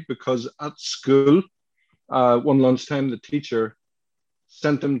story, because at school, one lunchtime, the teacher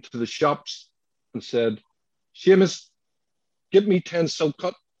sent him to the shops and said, Seamus, give me 10 silk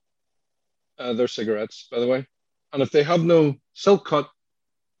cut. They're cigarettes, by the way. And if they have no silk cut,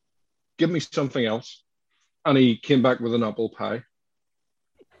 give me something else. And he came back with an apple pie.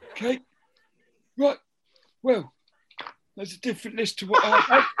 Okay. Right. Well, there's a different list to what I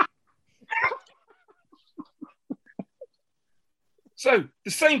had. So,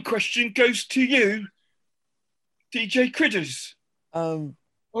 the same question goes to you, DJ Critters. On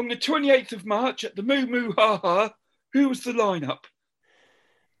the 28th of March at the Moo Moo Ha Ha, who was the lineup?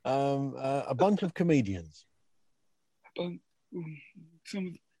 A bunch of comedians.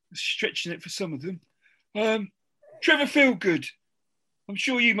 Stretching it for some of them. Trevor Feelgood. I'm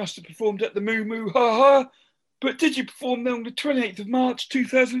sure you must have performed at the Moo Moo Ha Ha, but did you perform there on the 28th of March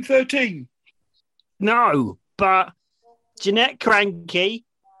 2013? No, but Jeanette Cranky,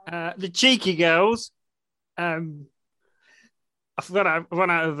 the Cheeky Girls, I've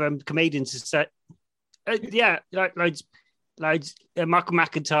run out of comedians to say. Loads. Michael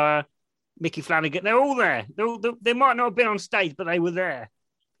McIntyre, Mickey Flanagan, they're all there. They might not have been on stage, but they were there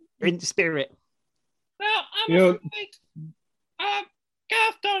in spirit. Well, I'm afraid,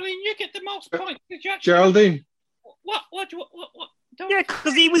 Garth, darling, you get the most points. Geraldine. What? Yeah,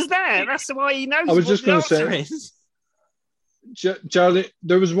 because he was there. That's why he knows. I was just going to say, Geraldine,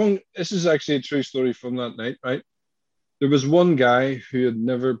 there was one. This is actually a true story from that night, right? There was one guy who had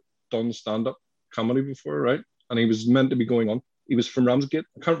never done stand-up comedy before, right? And he was meant to be going on. He was from Ramsgate.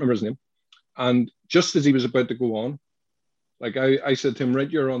 I can't remember his name. And just as he was about to go on, like I said to him, right,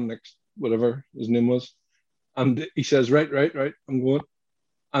 you're on next, whatever his name was. And he says, right, I'm going.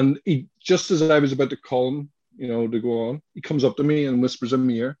 And he, just as I was about to call him, to go on, he comes up to me and whispers in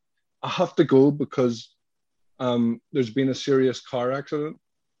my ear, I have to go because there's been a serious car accident.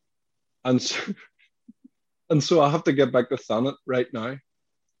 And so I have to get back to Thanet right now.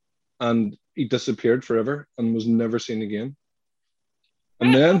 And he disappeared forever and was never seen again.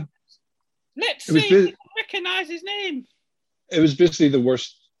 And then... Let's see if you recognise his name. It was basically the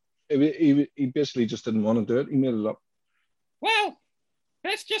worst. He basically just didn't want to do it. He made it up. Well,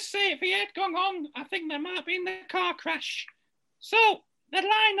 let's just say if he had gone on, I think there might have been the car crash. So, the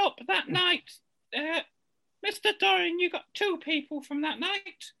lineup that night, Mr. Doran, you got 2 people from that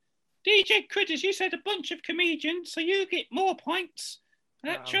night. DJ Critters, you said a bunch of comedians, so you get more points.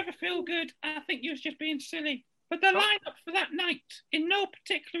 Trevor Feelgood, I think you was just being silly. But the lineup for that night, in no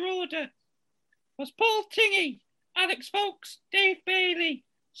particular order, was Paul Tingy, Alex Folks, Dave Bailey,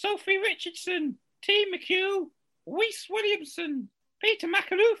 Sophie Richardson, T. McHugh, Weiss Williamson, Peter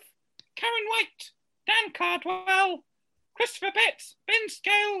McAloof, Karen White, Dan Cardwell, Christopher Betts, Ben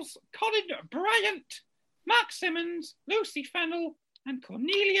Scales, Colin Bryant, Mark Simmons, Lucy Fennell, and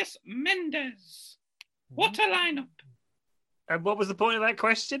Cornelius Mendes. What a lineup. And what was the point of that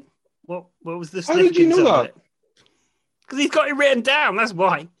question? What was the How did you know that? Because he's got it written down, that's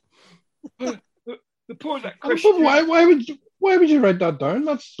why. The point of that question... Why would you write that down?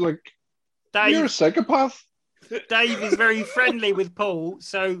 That's like... Dave, you're a psychopath. Dave is very friendly with Paul,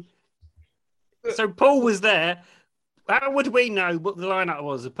 so Paul was there. How would we know what the lineup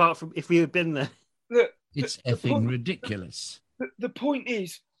was, apart from if we had been there? It's effing ridiculous. The point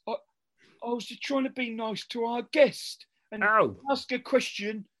is, I was just trying to be nice to our guest and ask a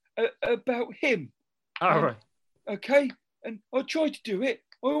question about him. All right. Okay? And I tried to do it.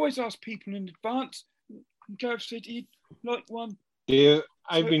 I always ask people in advance. And Gareth said he'd like one. Yeah,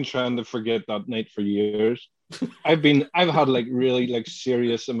 I've been trying to forget that night for years. I've had like really like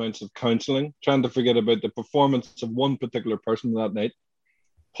serious amounts of counselling, trying to forget about the performance of one particular person that night,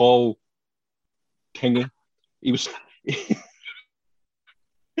 Paul Tingy. He was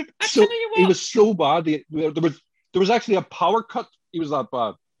he was so bad. There was actually a power cut. He was that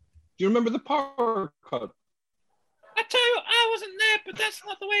bad. Do you remember the power cut? I tell you, I wasn't there, but that's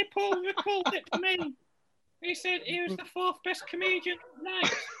not the way Paul recalled it to me. He said he was the 4th best comedian of the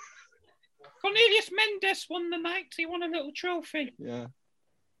night. Cornelius Mendes won the night. He won a little trophy. Yeah.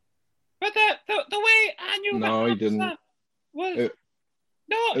 But the way I knew no, that he didn't. Was it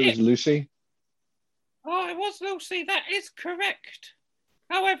was Lucy. Oh, it was Lucy. That is correct.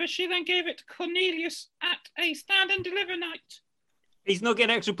 However, she then gave it to Cornelius at a stand and deliver night. He's not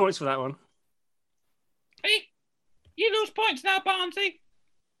getting extra points for that one. Hey, you lose points now, Barnesy.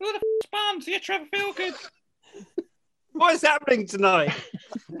 Who the f***'s Barnesy? Trevor Feelgood. What is happening tonight?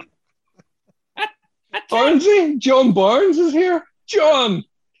 Barnesy? John Barnes is here? John!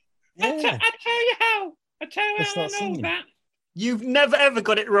 I tell you how. I know that. You've never ever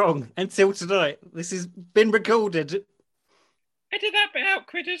got it wrong until tonight. This has been recorded. Edit that bit out,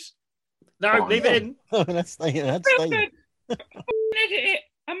 critters. No, leave it in. Let's stay in. Let's stay in. Edit it.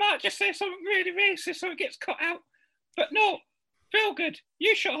 I might just say something really racist so it gets cut out. But no, Feelgood,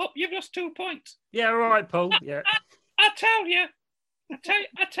 you shut up. You've lost 2 points. Yeah, all right, Paul. Yeah. I tell you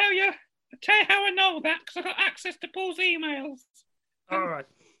how I know that because I got access to Paul's emails. All right.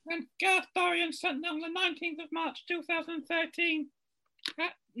 And Garth Dorian sent them on the 19th of March 2013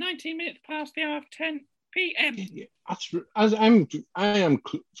 at 19 minutes past the hour of 10 p.m. I am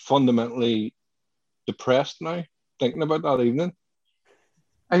fundamentally depressed now thinking about that evening.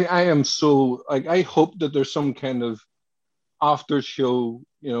 I am so I hope that there's some kind of after show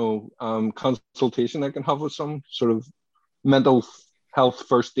consultation I can have with some sort of mental health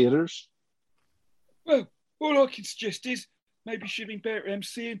first aiders. Well, all I can suggest is maybe she'd been better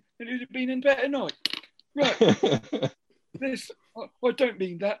emceeing and it would have been a better night. Right. I don't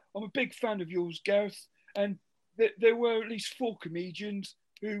mean that. I'm a big fan of yours, Gareth, and there were at least 4 comedians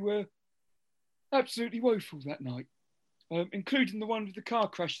who were absolutely woeful that night, including the one with the car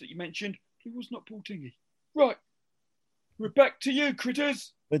crash that you mentioned, who was not Paul Tingy. Right. We're back to you,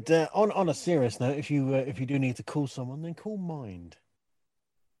 critters. But on a serious note, if you do need to call someone, then call Mind.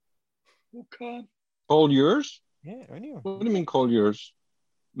 What car? Call yours? Yeah, anyone. What do you mean call yours?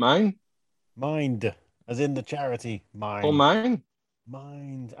 Mine? Mind, as in the charity. Mind. Call mine?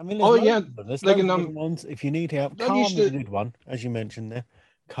 Mind. I mean, there's like ones. If you need help, Calm is a good one, as you mentioned there.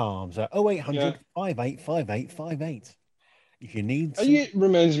 Calms at 0800 585858. If you need. It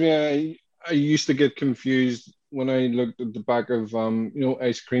reminds me, I used to get confused when I looked at the back of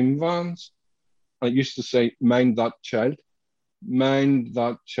ice cream vans. I used to say, "Mind that child." Mind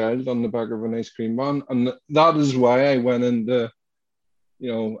that child on the back of an ice cream van, and that is why I went into,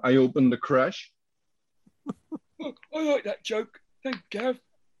 I opened the crash. I like that joke. Thank you, Gav.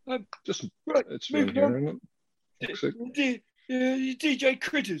 It's right here, isn't it? DJ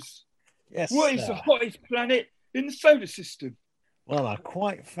Critters. Yes. What is the hottest planet in the solar system? Well, I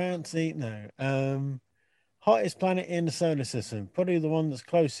quite fancy hottest planet in the solar system. Probably the one that's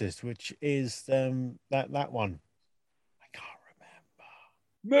closest, which is that one.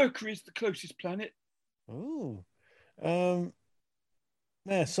 Mercury is the closest planet. Ooh.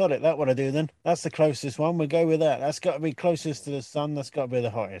 Yeah, solid. That what I do then. That's the closest one. We'll go with that. That's got to be closest to the sun. That's got to be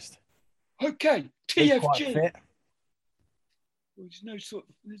the hottest. Okay, TFG. Well,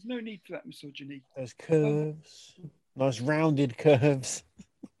 there's no need for that misogyny. Those curves. Nice rounded curves.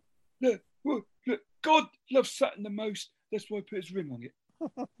 Look, God loves Saturn the most. That's why I put his ring on it.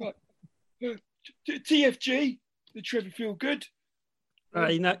 Right. TFG, the Trevor Feelgood.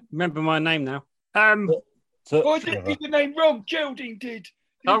 Remember my name now. I didn't get the name wrong. Geraldine did.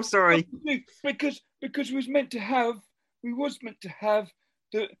 I'm sorry. Because we was meant to have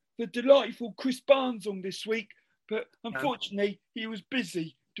the delightful Chris Barnes on this week, but unfortunately he was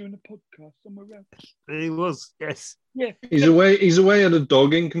busy doing a podcast somewhere else. He was, yes. Yeah. He's away at a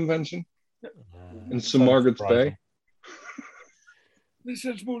dogging convention in St. Margaret's Bay. This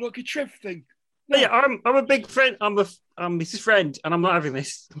sounds more like a Trev thing. No. Yeah, I'm a big friend. I'm his friend, and I'm not having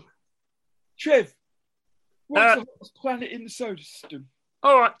this. Trev, what's the hottest planet in the solar system?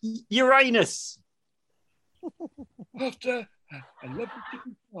 All right, Uranus. After a lovely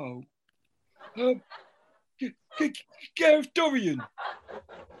different Gareth Dorian.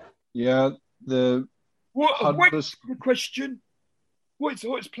 Yeah, the question. What is the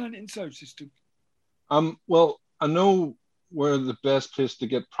hottest planet in the solar system? Well, I know where the best place to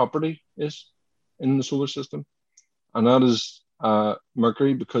get property is in the solar system, and that is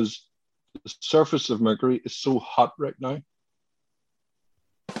Mercury, because the surface of Mercury is so hot right now.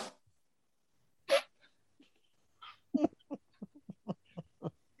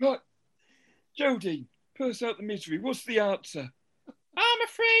 Right, Jodie, put us out the misery. What's the answer? I'm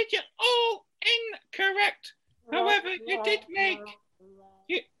afraid you're all incorrect. However, you did make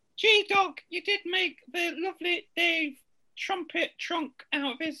G-Dog. You did make the lovely Dave trumpet trunk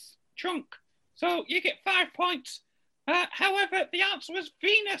out of his trunk. So you get 5 points. However, the answer was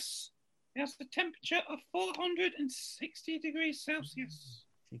Venus. It has the temperature of 460 degrees Celsius.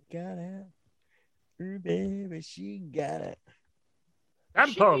 She got it. Ooh, baby, she got it.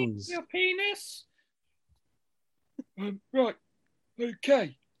 Tampons. Your penis. Right.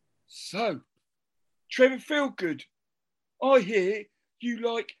 Okay, so Trevor Feelgood, I hear you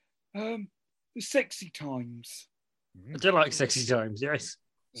like the sexy times. I do like sexy times, yes.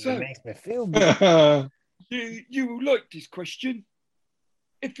 So it makes me feel good. you will like this question.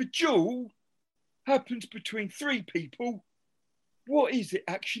 If a duel happens between three people, what is it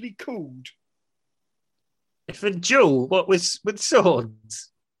actually called? If a duel, what, with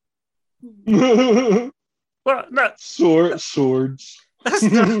swords? Well, no. Swords.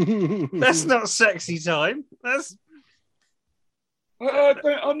 That's not sexy time. That's.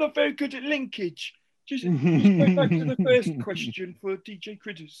 I'm not very good at linkage. Just go back to the first question for DJ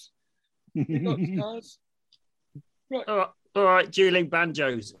Critters. They got stars. Right. All right, dueling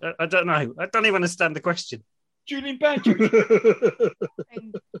banjos. I don't know. I don't even understand the question. Dueling banjos.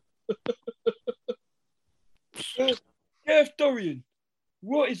 Gareth Dorian,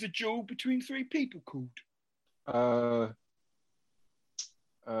 what is a duel between three people called? A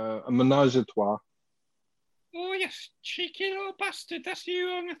menage a trois. Oh, yes, cheeky little bastard. That's you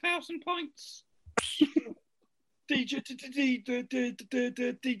on 1,000 points. DJ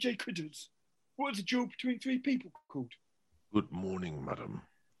Critters, what is a duel between three people called? Good morning, madam.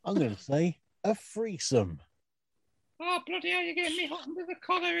 I'm going to say a threesome. Oh, bloody hell, you're getting me hot under the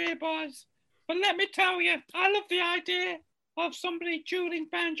collar here, boys. But let me tell you, I love the idea of somebody dueling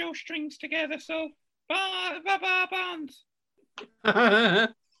banjo strings together, so bands.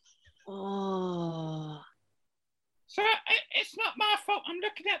 Oh. So it's not my fault. I'm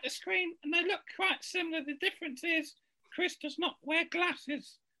looking at the screen and they look quite similar. The difference is Chris does not wear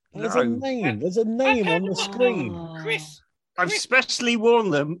glasses. There's a name. There's a name on the screen. Chris. I've specially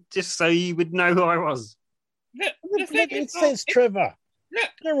worn them just so you would know who I was. Look, It says Trevor.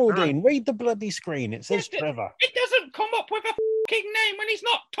 Geraldine, read the bloody screen. It says Trevor. It doesn't come up with a fucking name when he's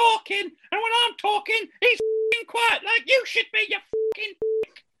not talking. And when I'm talking, he's fucking quiet like you should be, you fucking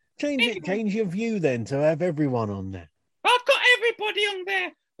Change your view then to have everyone on there. I've got everybody on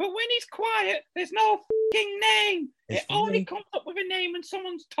there, but when he's quiet, there's no fucking name. It only comes up with a name when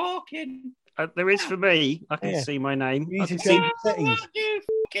someone's talking. There is for me. I can see my name. I can see you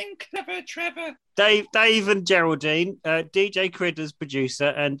fucking clever Trevor. Dave and Geraldine, DJ Critters, producer,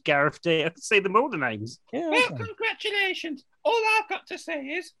 and Gareth D. I can see them all the names. Well, congratulations. All I've got to say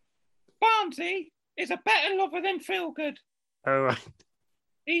is Barnesy is a better lover than Feelgood. All right.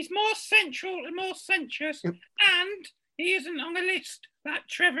 He's more sensual and more sensuous, and he isn't on the list that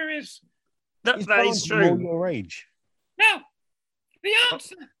Trevor is. That is true. More your age. Now, the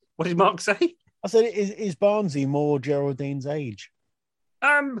answer. What did Mark say? I said, is Barnesy more Geraldine's age?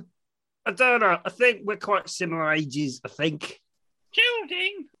 I don't know. I think we're quite similar ages. I think.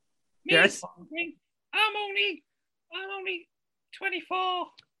 Geraldine. Yes. I'm only 24.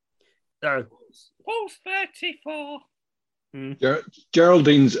 No. Paul's 34.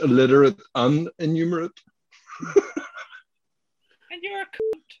 Geraldine's illiterate and innumerate. And you're a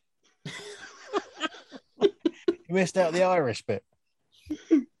cunt. You missed out the Irish bit. I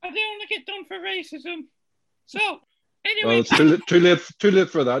didn't want to get done for racism. So, anyway. Well, it's too late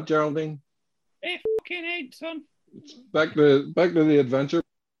for that, Geraldine. It fucking ain't, son. Back to the adventure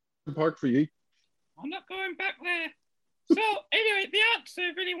park for you. I'm not going back there. So, anyway, the answer,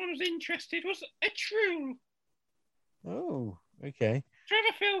 if anyone was interested, was a true. Oh, okay.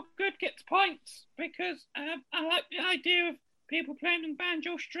 Trevor Feelgood gets points because I like the idea of people playing on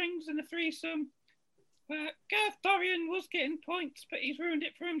banjo strings and a threesome. Gareth Dorian was getting points, but he's ruined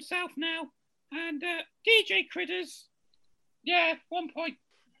it for himself now. And DJ Critters, 1 point.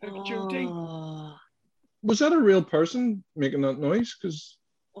 Was that a real person making that noise? Because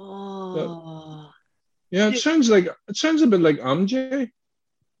it sounds a bit like MJ.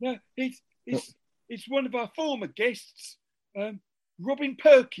 No, it's one of our former guests, Robin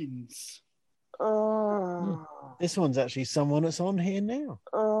Perkins. This one's actually someone that's on here now.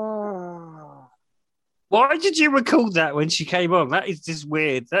 Why did you record that when she came on? That is just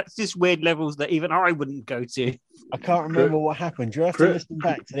weird. That's just weird levels that even I wouldn't go to. I can't remember what happened. Do you have to listen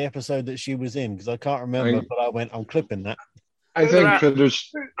back to the episode that she was in? Because I can't remember, but I'm clipping that. I think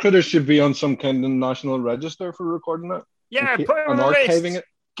Critters should be on some kind of national register for recording that. Yeah, put him on the list. It.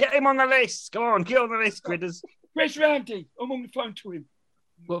 Get him on the list. Go on, get on the list, Critters. Where's Randy? I'm on the phone to him.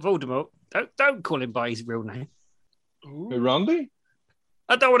 What, Voldemort? Don't call him by his real name. Hey, Randy?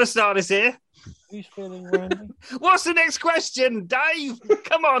 I don't want to start this here. Who's feeling Randy? What's the next question, Dave?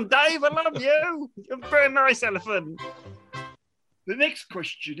 Come on, Dave. I love you. You're a very nice elephant. The next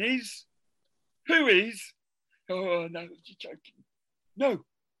question is, who is... Oh, no, you're joking. No.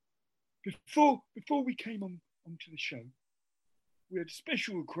 Before we came onto the show, we had a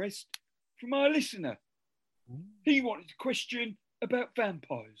special request from our listener. He wanted to question about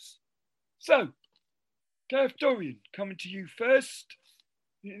vampires. So, Gareth Dorian, coming to you first.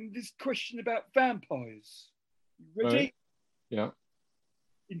 In this question about vampires. You ready? Right. Yeah.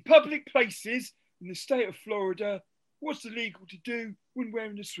 In public places in the state of Florida, what's illegal to do when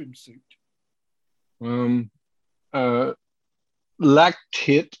wearing a swimsuit?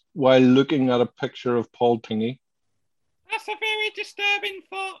 Lactate while looking at a picture of Paul Tingy. That's a very disturbing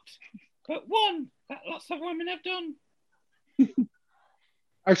thought, but one that lots of women have done.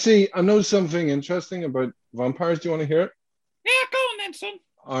 Actually, I know something interesting about vampires. Do you want to hear it? Yeah, go on then, son.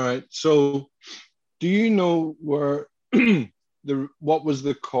 All right. So, do you know where what was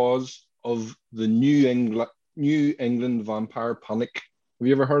the cause of the New England vampire panic? Have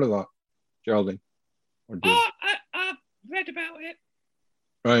you ever heard of that, Geraldine? I read about it.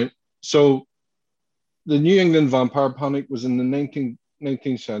 Right. So, the New England vampire panic was in the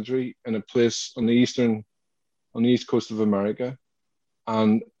 19th century in a place on the east coast of America,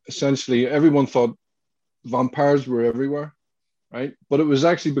 and essentially everyone thought vampires were everywhere, right? But it was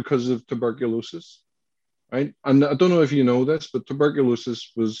actually because of tuberculosis, right? And I don't know if you know this, but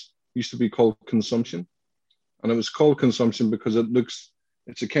tuberculosis used to be called consumption, and it was called consumption because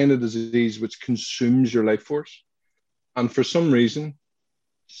it's a kind of disease which consumes your life force, and for some reason,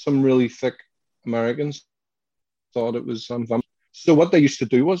 some really thick Americans thought it was vampires. So what they used to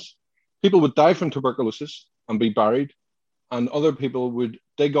do was people would die from tuberculosis and be buried, and other people would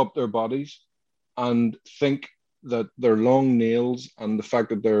dig up their bodies and think that their long nails and the fact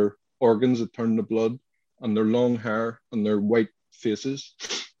that their organs had turned to blood and their long hair and their white faces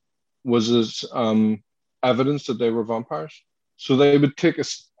was as evidence that they were vampires. So they would take a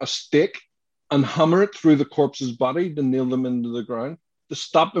stake and hammer it through the corpse's body to nail them into the ground, to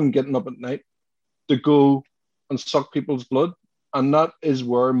stop them getting up at night, to go and suck people's blood. And that is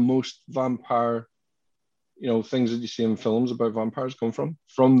where most vampire, things that you see in films about vampires come from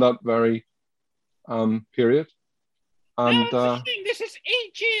that very period. And this is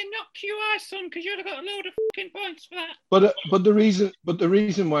EG and not QI, son, because you'd have got a load of fucking points for that. But the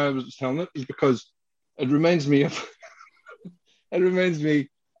reason why I was telling it is because it reminds me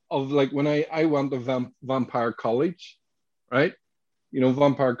of like when I went to Vampire College, right?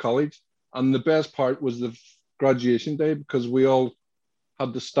 Vampire College, and the best part was the graduation day because we all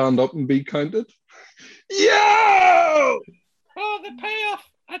had to stand up and be counted. Yo! Oh, the payoff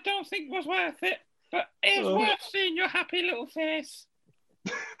I don't think was worth it, but it was worth seeing your happy little face.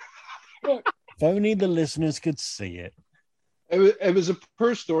 If only the listeners could see it. It was a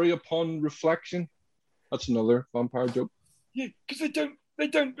poor story upon reflection. That's another vampire joke. Yeah, because they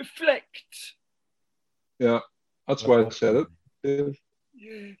don't reflect. Yeah, that's why I said it. Dave.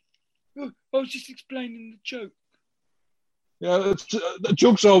 Yeah. Oh, I was just explaining the joke. Yeah, the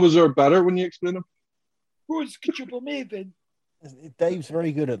jokes always are better when you explain them. Well, it's a good job on me then. Dave's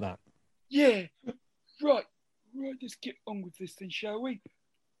very good at that. Yeah. Right, let's get on with this then, shall we?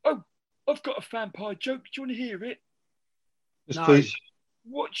 Oh, I've got a vampire joke. Do you want to hear it? Yes, no. Please.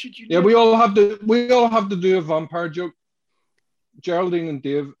 What should you? Yeah, we all have to do a vampire joke. Geraldine and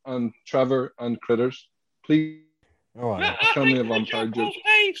Dave and Trevor and Critters, please. All right. Tell me a vampire joke.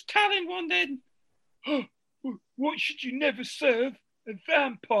 Dave's telling one then. What should you never serve a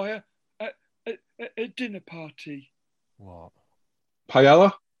vampire at a dinner party? What?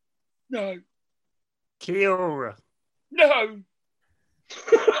 Paella? No. Kiora. No.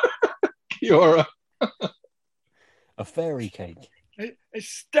 Kiora. A fairy cake. A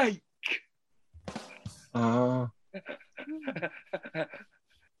steak. Right.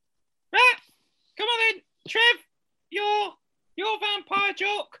 Come on then, Trev. Your vampire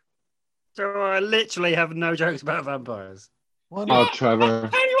joke. So I literally have no jokes about vampires. Oh, Trevor. I'll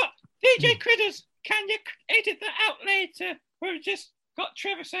tell you what, DJ Critters, can you edit that out later? We've just got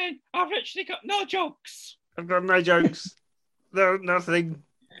Trevor saying, I've literally got no jokes. I've got no jokes. No, nothing.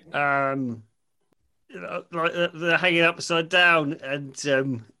 Like they're hanging upside down, and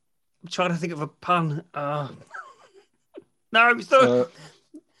I'm trying to think of a pun. No, it's not.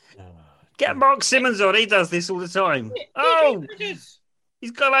 Get Mark Simmons on. He does this all the time. Oh, he's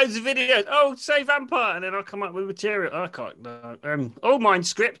got loads of videos. Oh, say vampire, and then I'll come up with material. I can't. No. All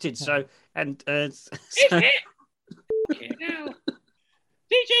mine's scripted. So and Is it?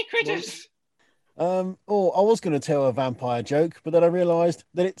 DJ Critters. I was going to tell a vampire joke, but then I realised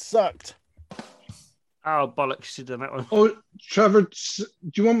that it sucked. Oh, bollocks, you done that one. Oh, Trevor, do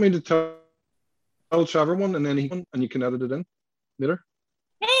you want me to tell Trevor one and then and you can edit it in later?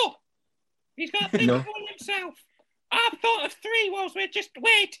 No! He's got to think of one himself. I've thought of three whilst we're just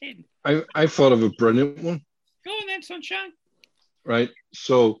waiting. I thought of a brilliant one. Go on then, sunshine. Right,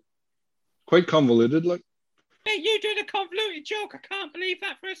 so quite convoluted, like. Hey, you did a convoluted joke. I can't believe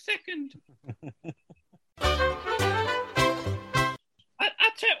that for a second. I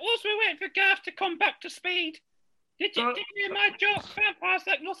tell you, whilst we're waiting for Gareth to come back to speed, did you hear my joke? Vampires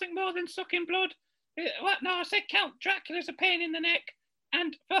like nothing more than sucking blood. What? No, I said Count Dracula's a pain in the neck.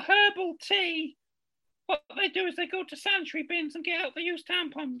 And for herbal tea, what they do is they go to sanitary bins and get out the used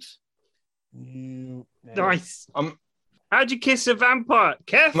tampons. Nice. How'd you kiss a vampire?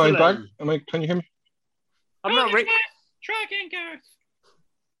 Carefully. Am I back? Can you hear me? I'm not ready. Try again, Gareth.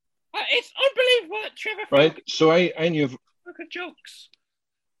 It's unbelievable that Trevor. Right. So I knew. Look at jokes.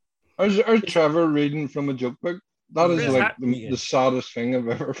 Is Trevor reading from a joke book? That is like the saddest thing I've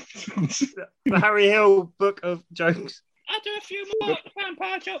ever seen. The Harry Hill book of jokes. I'll do a few more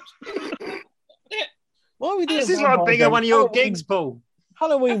vampire jokes. Why are we doing this is like being at one of your gigs, Paul.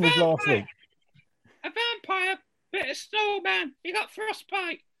 Halloween was last week. A vampire bit a snowman. He got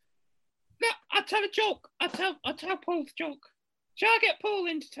frostbite. Look, I'll tell a joke. I'll tell Paul's joke. Shall I get Paul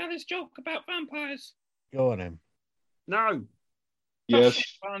in to tell his joke about vampires? Go on, him. No. Yes.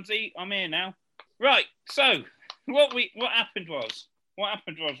 Barnsey, I'm here now. Right. So what happened was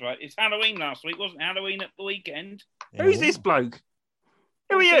right. It's Halloween last week, wasn't it? Halloween at the weekend. Yeah. Who's this bloke?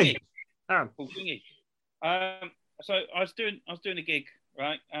 Who are you? Oh, Paul Thingy. So I was doing a gig,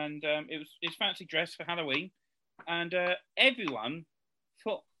 right, and it's fancy dress for Halloween, and everyone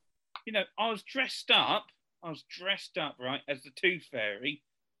thought, I was dressed up, right, as the Tooth Fairy,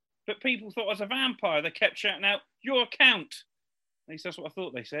 but people thought I was a vampire. They kept shouting out, "You're a count." At least that's what I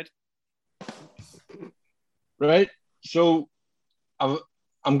thought they said. Right. So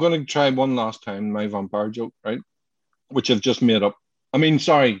I'm going to try one last time my vampire joke, right, which I've just made up. I mean,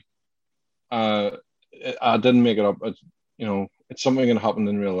 sorry. I didn't make it up. It's something that happened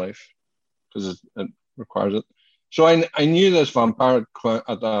in real life because it requires it. So I knew this vampire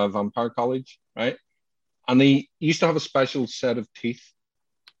at a vampire college, right? And he used to have a special set of teeth,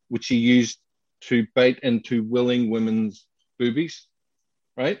 which he used to bite into willing women's boobies,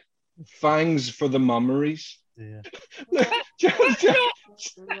 right? Fangs for the mummeries. Yeah. That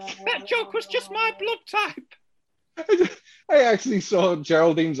joke was just my blood type. I actually saw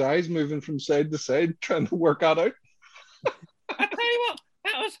Geraldine's eyes moving from side to side, trying to work that out. I tell you what,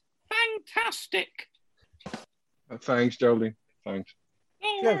 that was fantastic. Thanks, Geraldine. Thanks.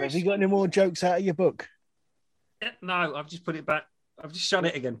 Trevor, have you got any more jokes out of your book? No, I've just put it back. I've just shut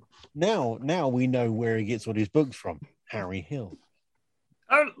it again. Now we know where he gets all his books from. Harry Hill.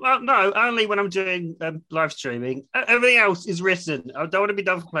 Oh, well, no, only when I'm doing live streaming. Everything else is written. I don't want to be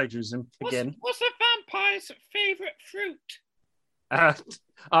done for plagiarism again. What's a vampire's favourite fruit?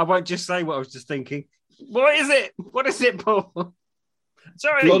 I won't just say what I was just thinking. What is it? What is it, Paul?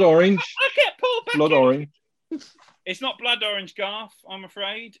 Sorry. Blood orange. I'll get Paul back Blood in. orange. It's not blood orange, Garth, I'm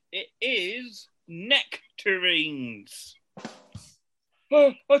afraid. It is nectarines.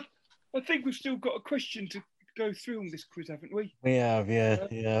 I think we've still got a question to go through on this quiz, haven't we? We have, yeah. I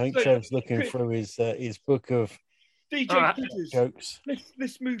think Trev's looking through his book of DJ jokes.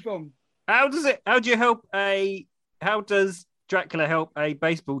 Let's move on. How does Dracula help a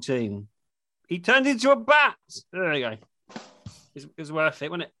baseball team? He turned into a bat. There you go. It was worth it,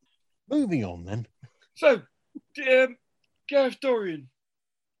 wasn't it? Moving on then. So, Gareth Dorian.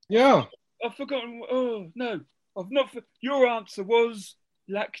 Yeah. I've forgotten. Oh no, I've not. Your answer was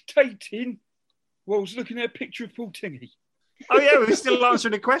lactating. Well, I was looking at a picture of Paul Tingy. Oh yeah, we were still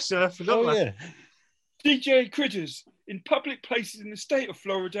answering the question. I forgot that. Yeah. DJ Critters, in public places in the state of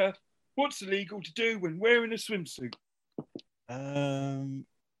Florida, what's illegal to do when wearing a swimsuit?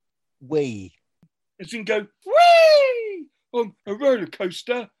 Wee. As in go wee on a roller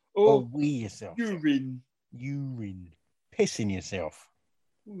coaster or wee yourself. Urine. Pissing yourself.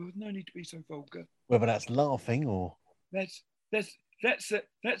 Oh, no need to be so vulgar. Whether that's laughing or that's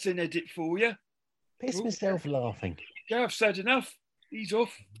an edit for you. Piss myself laughing. Gareth's sad enough. He's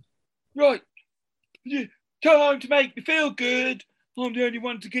off. Right. Time to make me feel good. I'm the only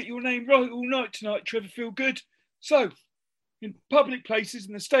one to get your name right all night tonight, Trevor Feelgood. So, in public places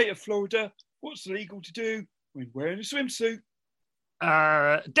in the state of Florida, what's illegal to do when wearing a swimsuit?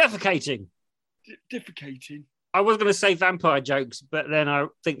 Defecating. Defecating. I was going to say vampire jokes, but then I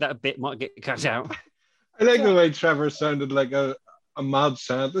think that a bit might get cut out. I like the way Trevor sounded like a mad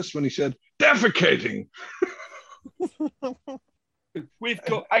scientist when he said defecating. We've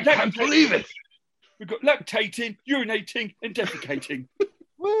got. I can't believe it. We've got lactating, urinating, and defecating.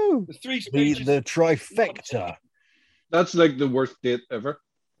 Woo! The three stages. The trifecta. That's like the worst date ever.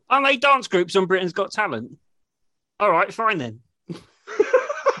 Aren't they dance groups on Britain's Got Talent? All right, fine then.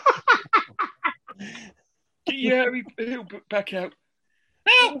 Get your Harry Hill book back out.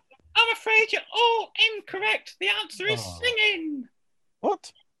 Now, I'm afraid you're all incorrect. The answer is Oh. singing.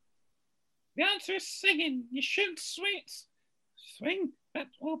 What? The answer is singing. You shouldn't swing. Swing?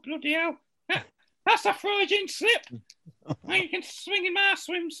 Oh, bloody hell. That's a Freudian slip. Now you can swing in my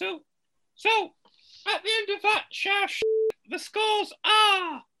swimsuit. So, at the end of that the scores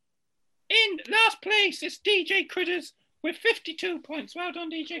are... In last place, it's DJ Critters with 52 points. Well done,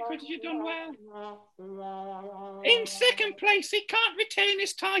 DJ Critters. You've done well. In second place, he can't retain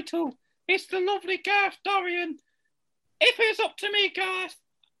his title. It's the lovely Gareth Dorian. If it was up to me, Gareth,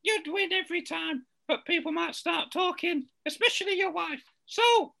 you'd win every time. But people might start talking, especially your wife.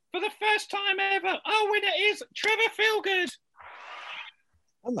 So, for the first time ever, our winner is Trevor Feelgood.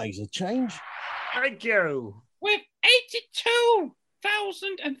 That makes a change. Thank you. With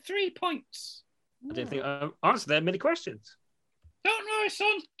 82,003 points. I didn't think I answered that many questions. Don't worry,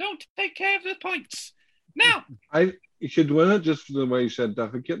 son. Don't take care of the points. Now, You should win it just for the way you said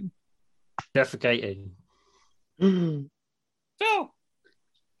defecating. Defecating. so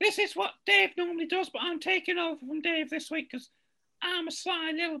this is what Dave normally does, but I'm taking over from Dave this week because I'm a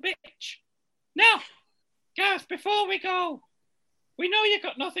sly little bitch. Now, Gareth, before we go, we know you've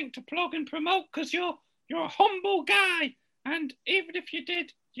got nothing to plug and promote because you're a humble guy, and even if you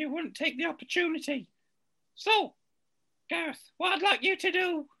did, you wouldn't take the opportunity. So, Gareth, what I'd like you to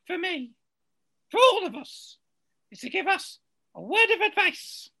do for me, for all of us, is to give us a word of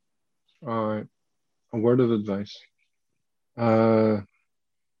advice. All right. A word of advice.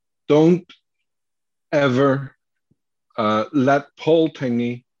 Don't ever let Paul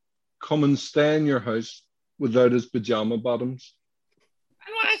Tingy come and stay in your house without his pajama bottoms.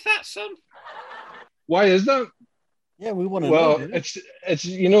 And why is that, son? Why is that? Yeah, we want to Well, know. it's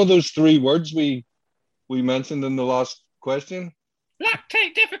you know those three words we mentioned in the last question?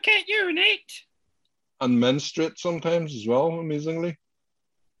 Lactate, defecate, urinate. And menstruate sometimes as well, amazingly.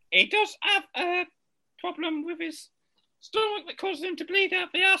 He does have a problem with his stomach that causes him to bleed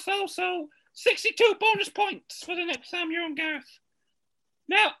out the arsehole, so 62 bonus points for the next time you're on, Gareth.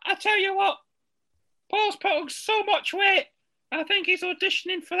 Now, I tell you what, Paul's put on so much weight, I think he's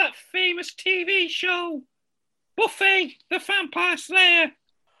auditioning for that famous TV show, Buffy the Vampire Slayer.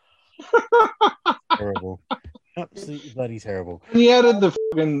 Terrible. Absolutely bloody terrible. Can you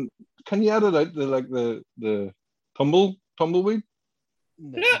edit out the tumbleweed?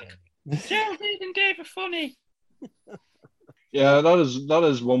 Look, Geraldine and Dave are funny. Yeah, that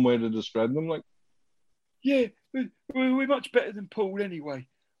is one way to describe them. Like, Yeah, we're much better than Paul anyway.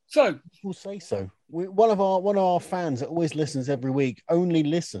 So we'll say so. One of our fans that always listens every week only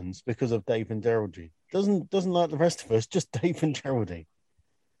listens because of Dave and Geraldine. Doesn't like the rest of us. Just Dave and Geraldine.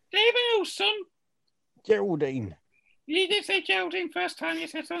 Dave and who, son? Geraldine. You did say Geraldine first time. You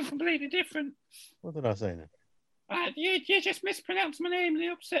said something completely different. What did I say then? You just mispronounced my name and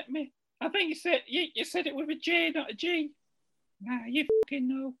it upset me. I think you said it with a J, not a G. Nah, you fucking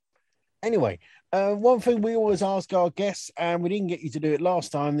know. Anyway, one thing we always ask our guests, and we didn't get you to do it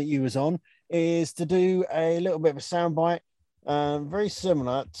last time that you was on, is to do a little bit of a soundbite, very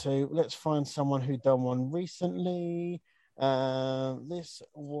similar to. Let's find someone who done one recently. This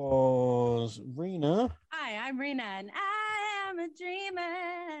was Rena. Hi, I'm Rena, and I am a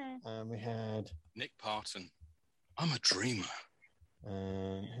dreamer. And we had Nick Parton. I'm a dreamer.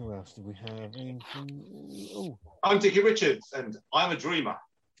 And who else did we have? Oh, I'm Dickie Richards, and I'm a dreamer.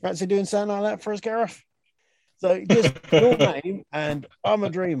 Fancy doing something like that for us, Gareth? So just your name, and I'm a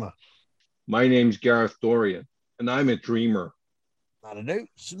dreamer. my name's Gareth Dorian, and I'm a dreamer. That'll do.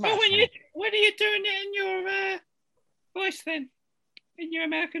 Well, when are you doing it in your voice then? In your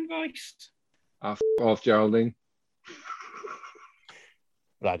American voice? Off, Geraldine.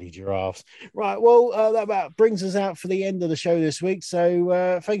 Bloody giraffes. Right, well, that about brings us out for the end of the show this week.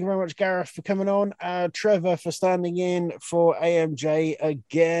 So thank you very much, Gareth, for coming on. Trevor for standing in for AMJ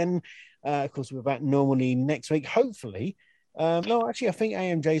again. Of course, we're back normally next week, hopefully. No, actually, I think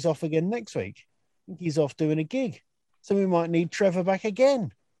AMJ's off again next week. I think he's off doing a gig. So we might need Trevor back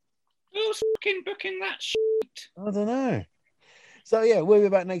again. Who's fucking booking that shit? I don't know. So, yeah, we'll be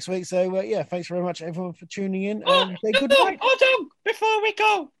back next week. So, yeah, thanks very much, everyone, for tuning in. And say good night. Hold on, before we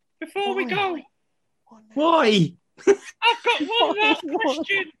go. Why? I've got one last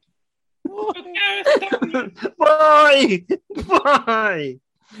question. Why? Why?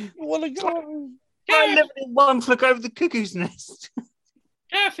 What a go. I live in one flick over the cuckoo's nest.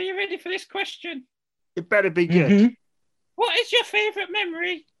 Gareth, are you ready for this question? It better be good. Mm-hmm. What is your favourite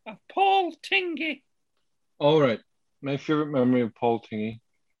memory of Paul Tingy? All right. My favourite memory of Paul Tingy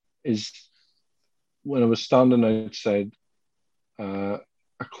is when I was standing outside a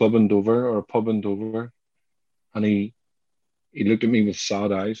club in Dover or a pub in Dover, and he looked at me with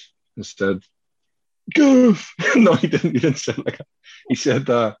sad eyes and said, "Gareth." No, he didn't. He didn't say it like that. He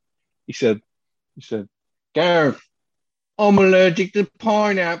said, "Gareth, I'm allergic to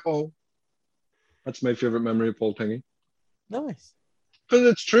pineapple." That's my favorite memory of Paul Tingy. Nice. Because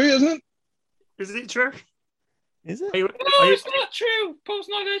it's true, isn't it? Is it true? Is it? No, it's not true. Paul's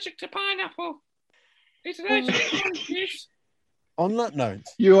not allergic to pineapple. He's allergic to oranges. On that note,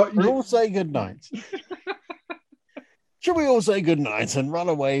 we'll all say good night. Shall we all say good night and run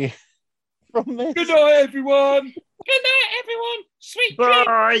away from this? Good night, everyone. Good night, everyone. Sweet Bye.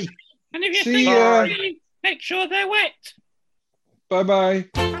 dreams. And if you See think ya. make sure they're wet. Bye-bye.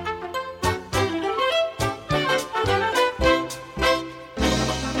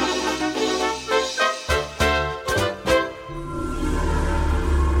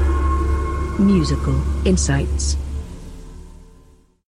 Musical Insights.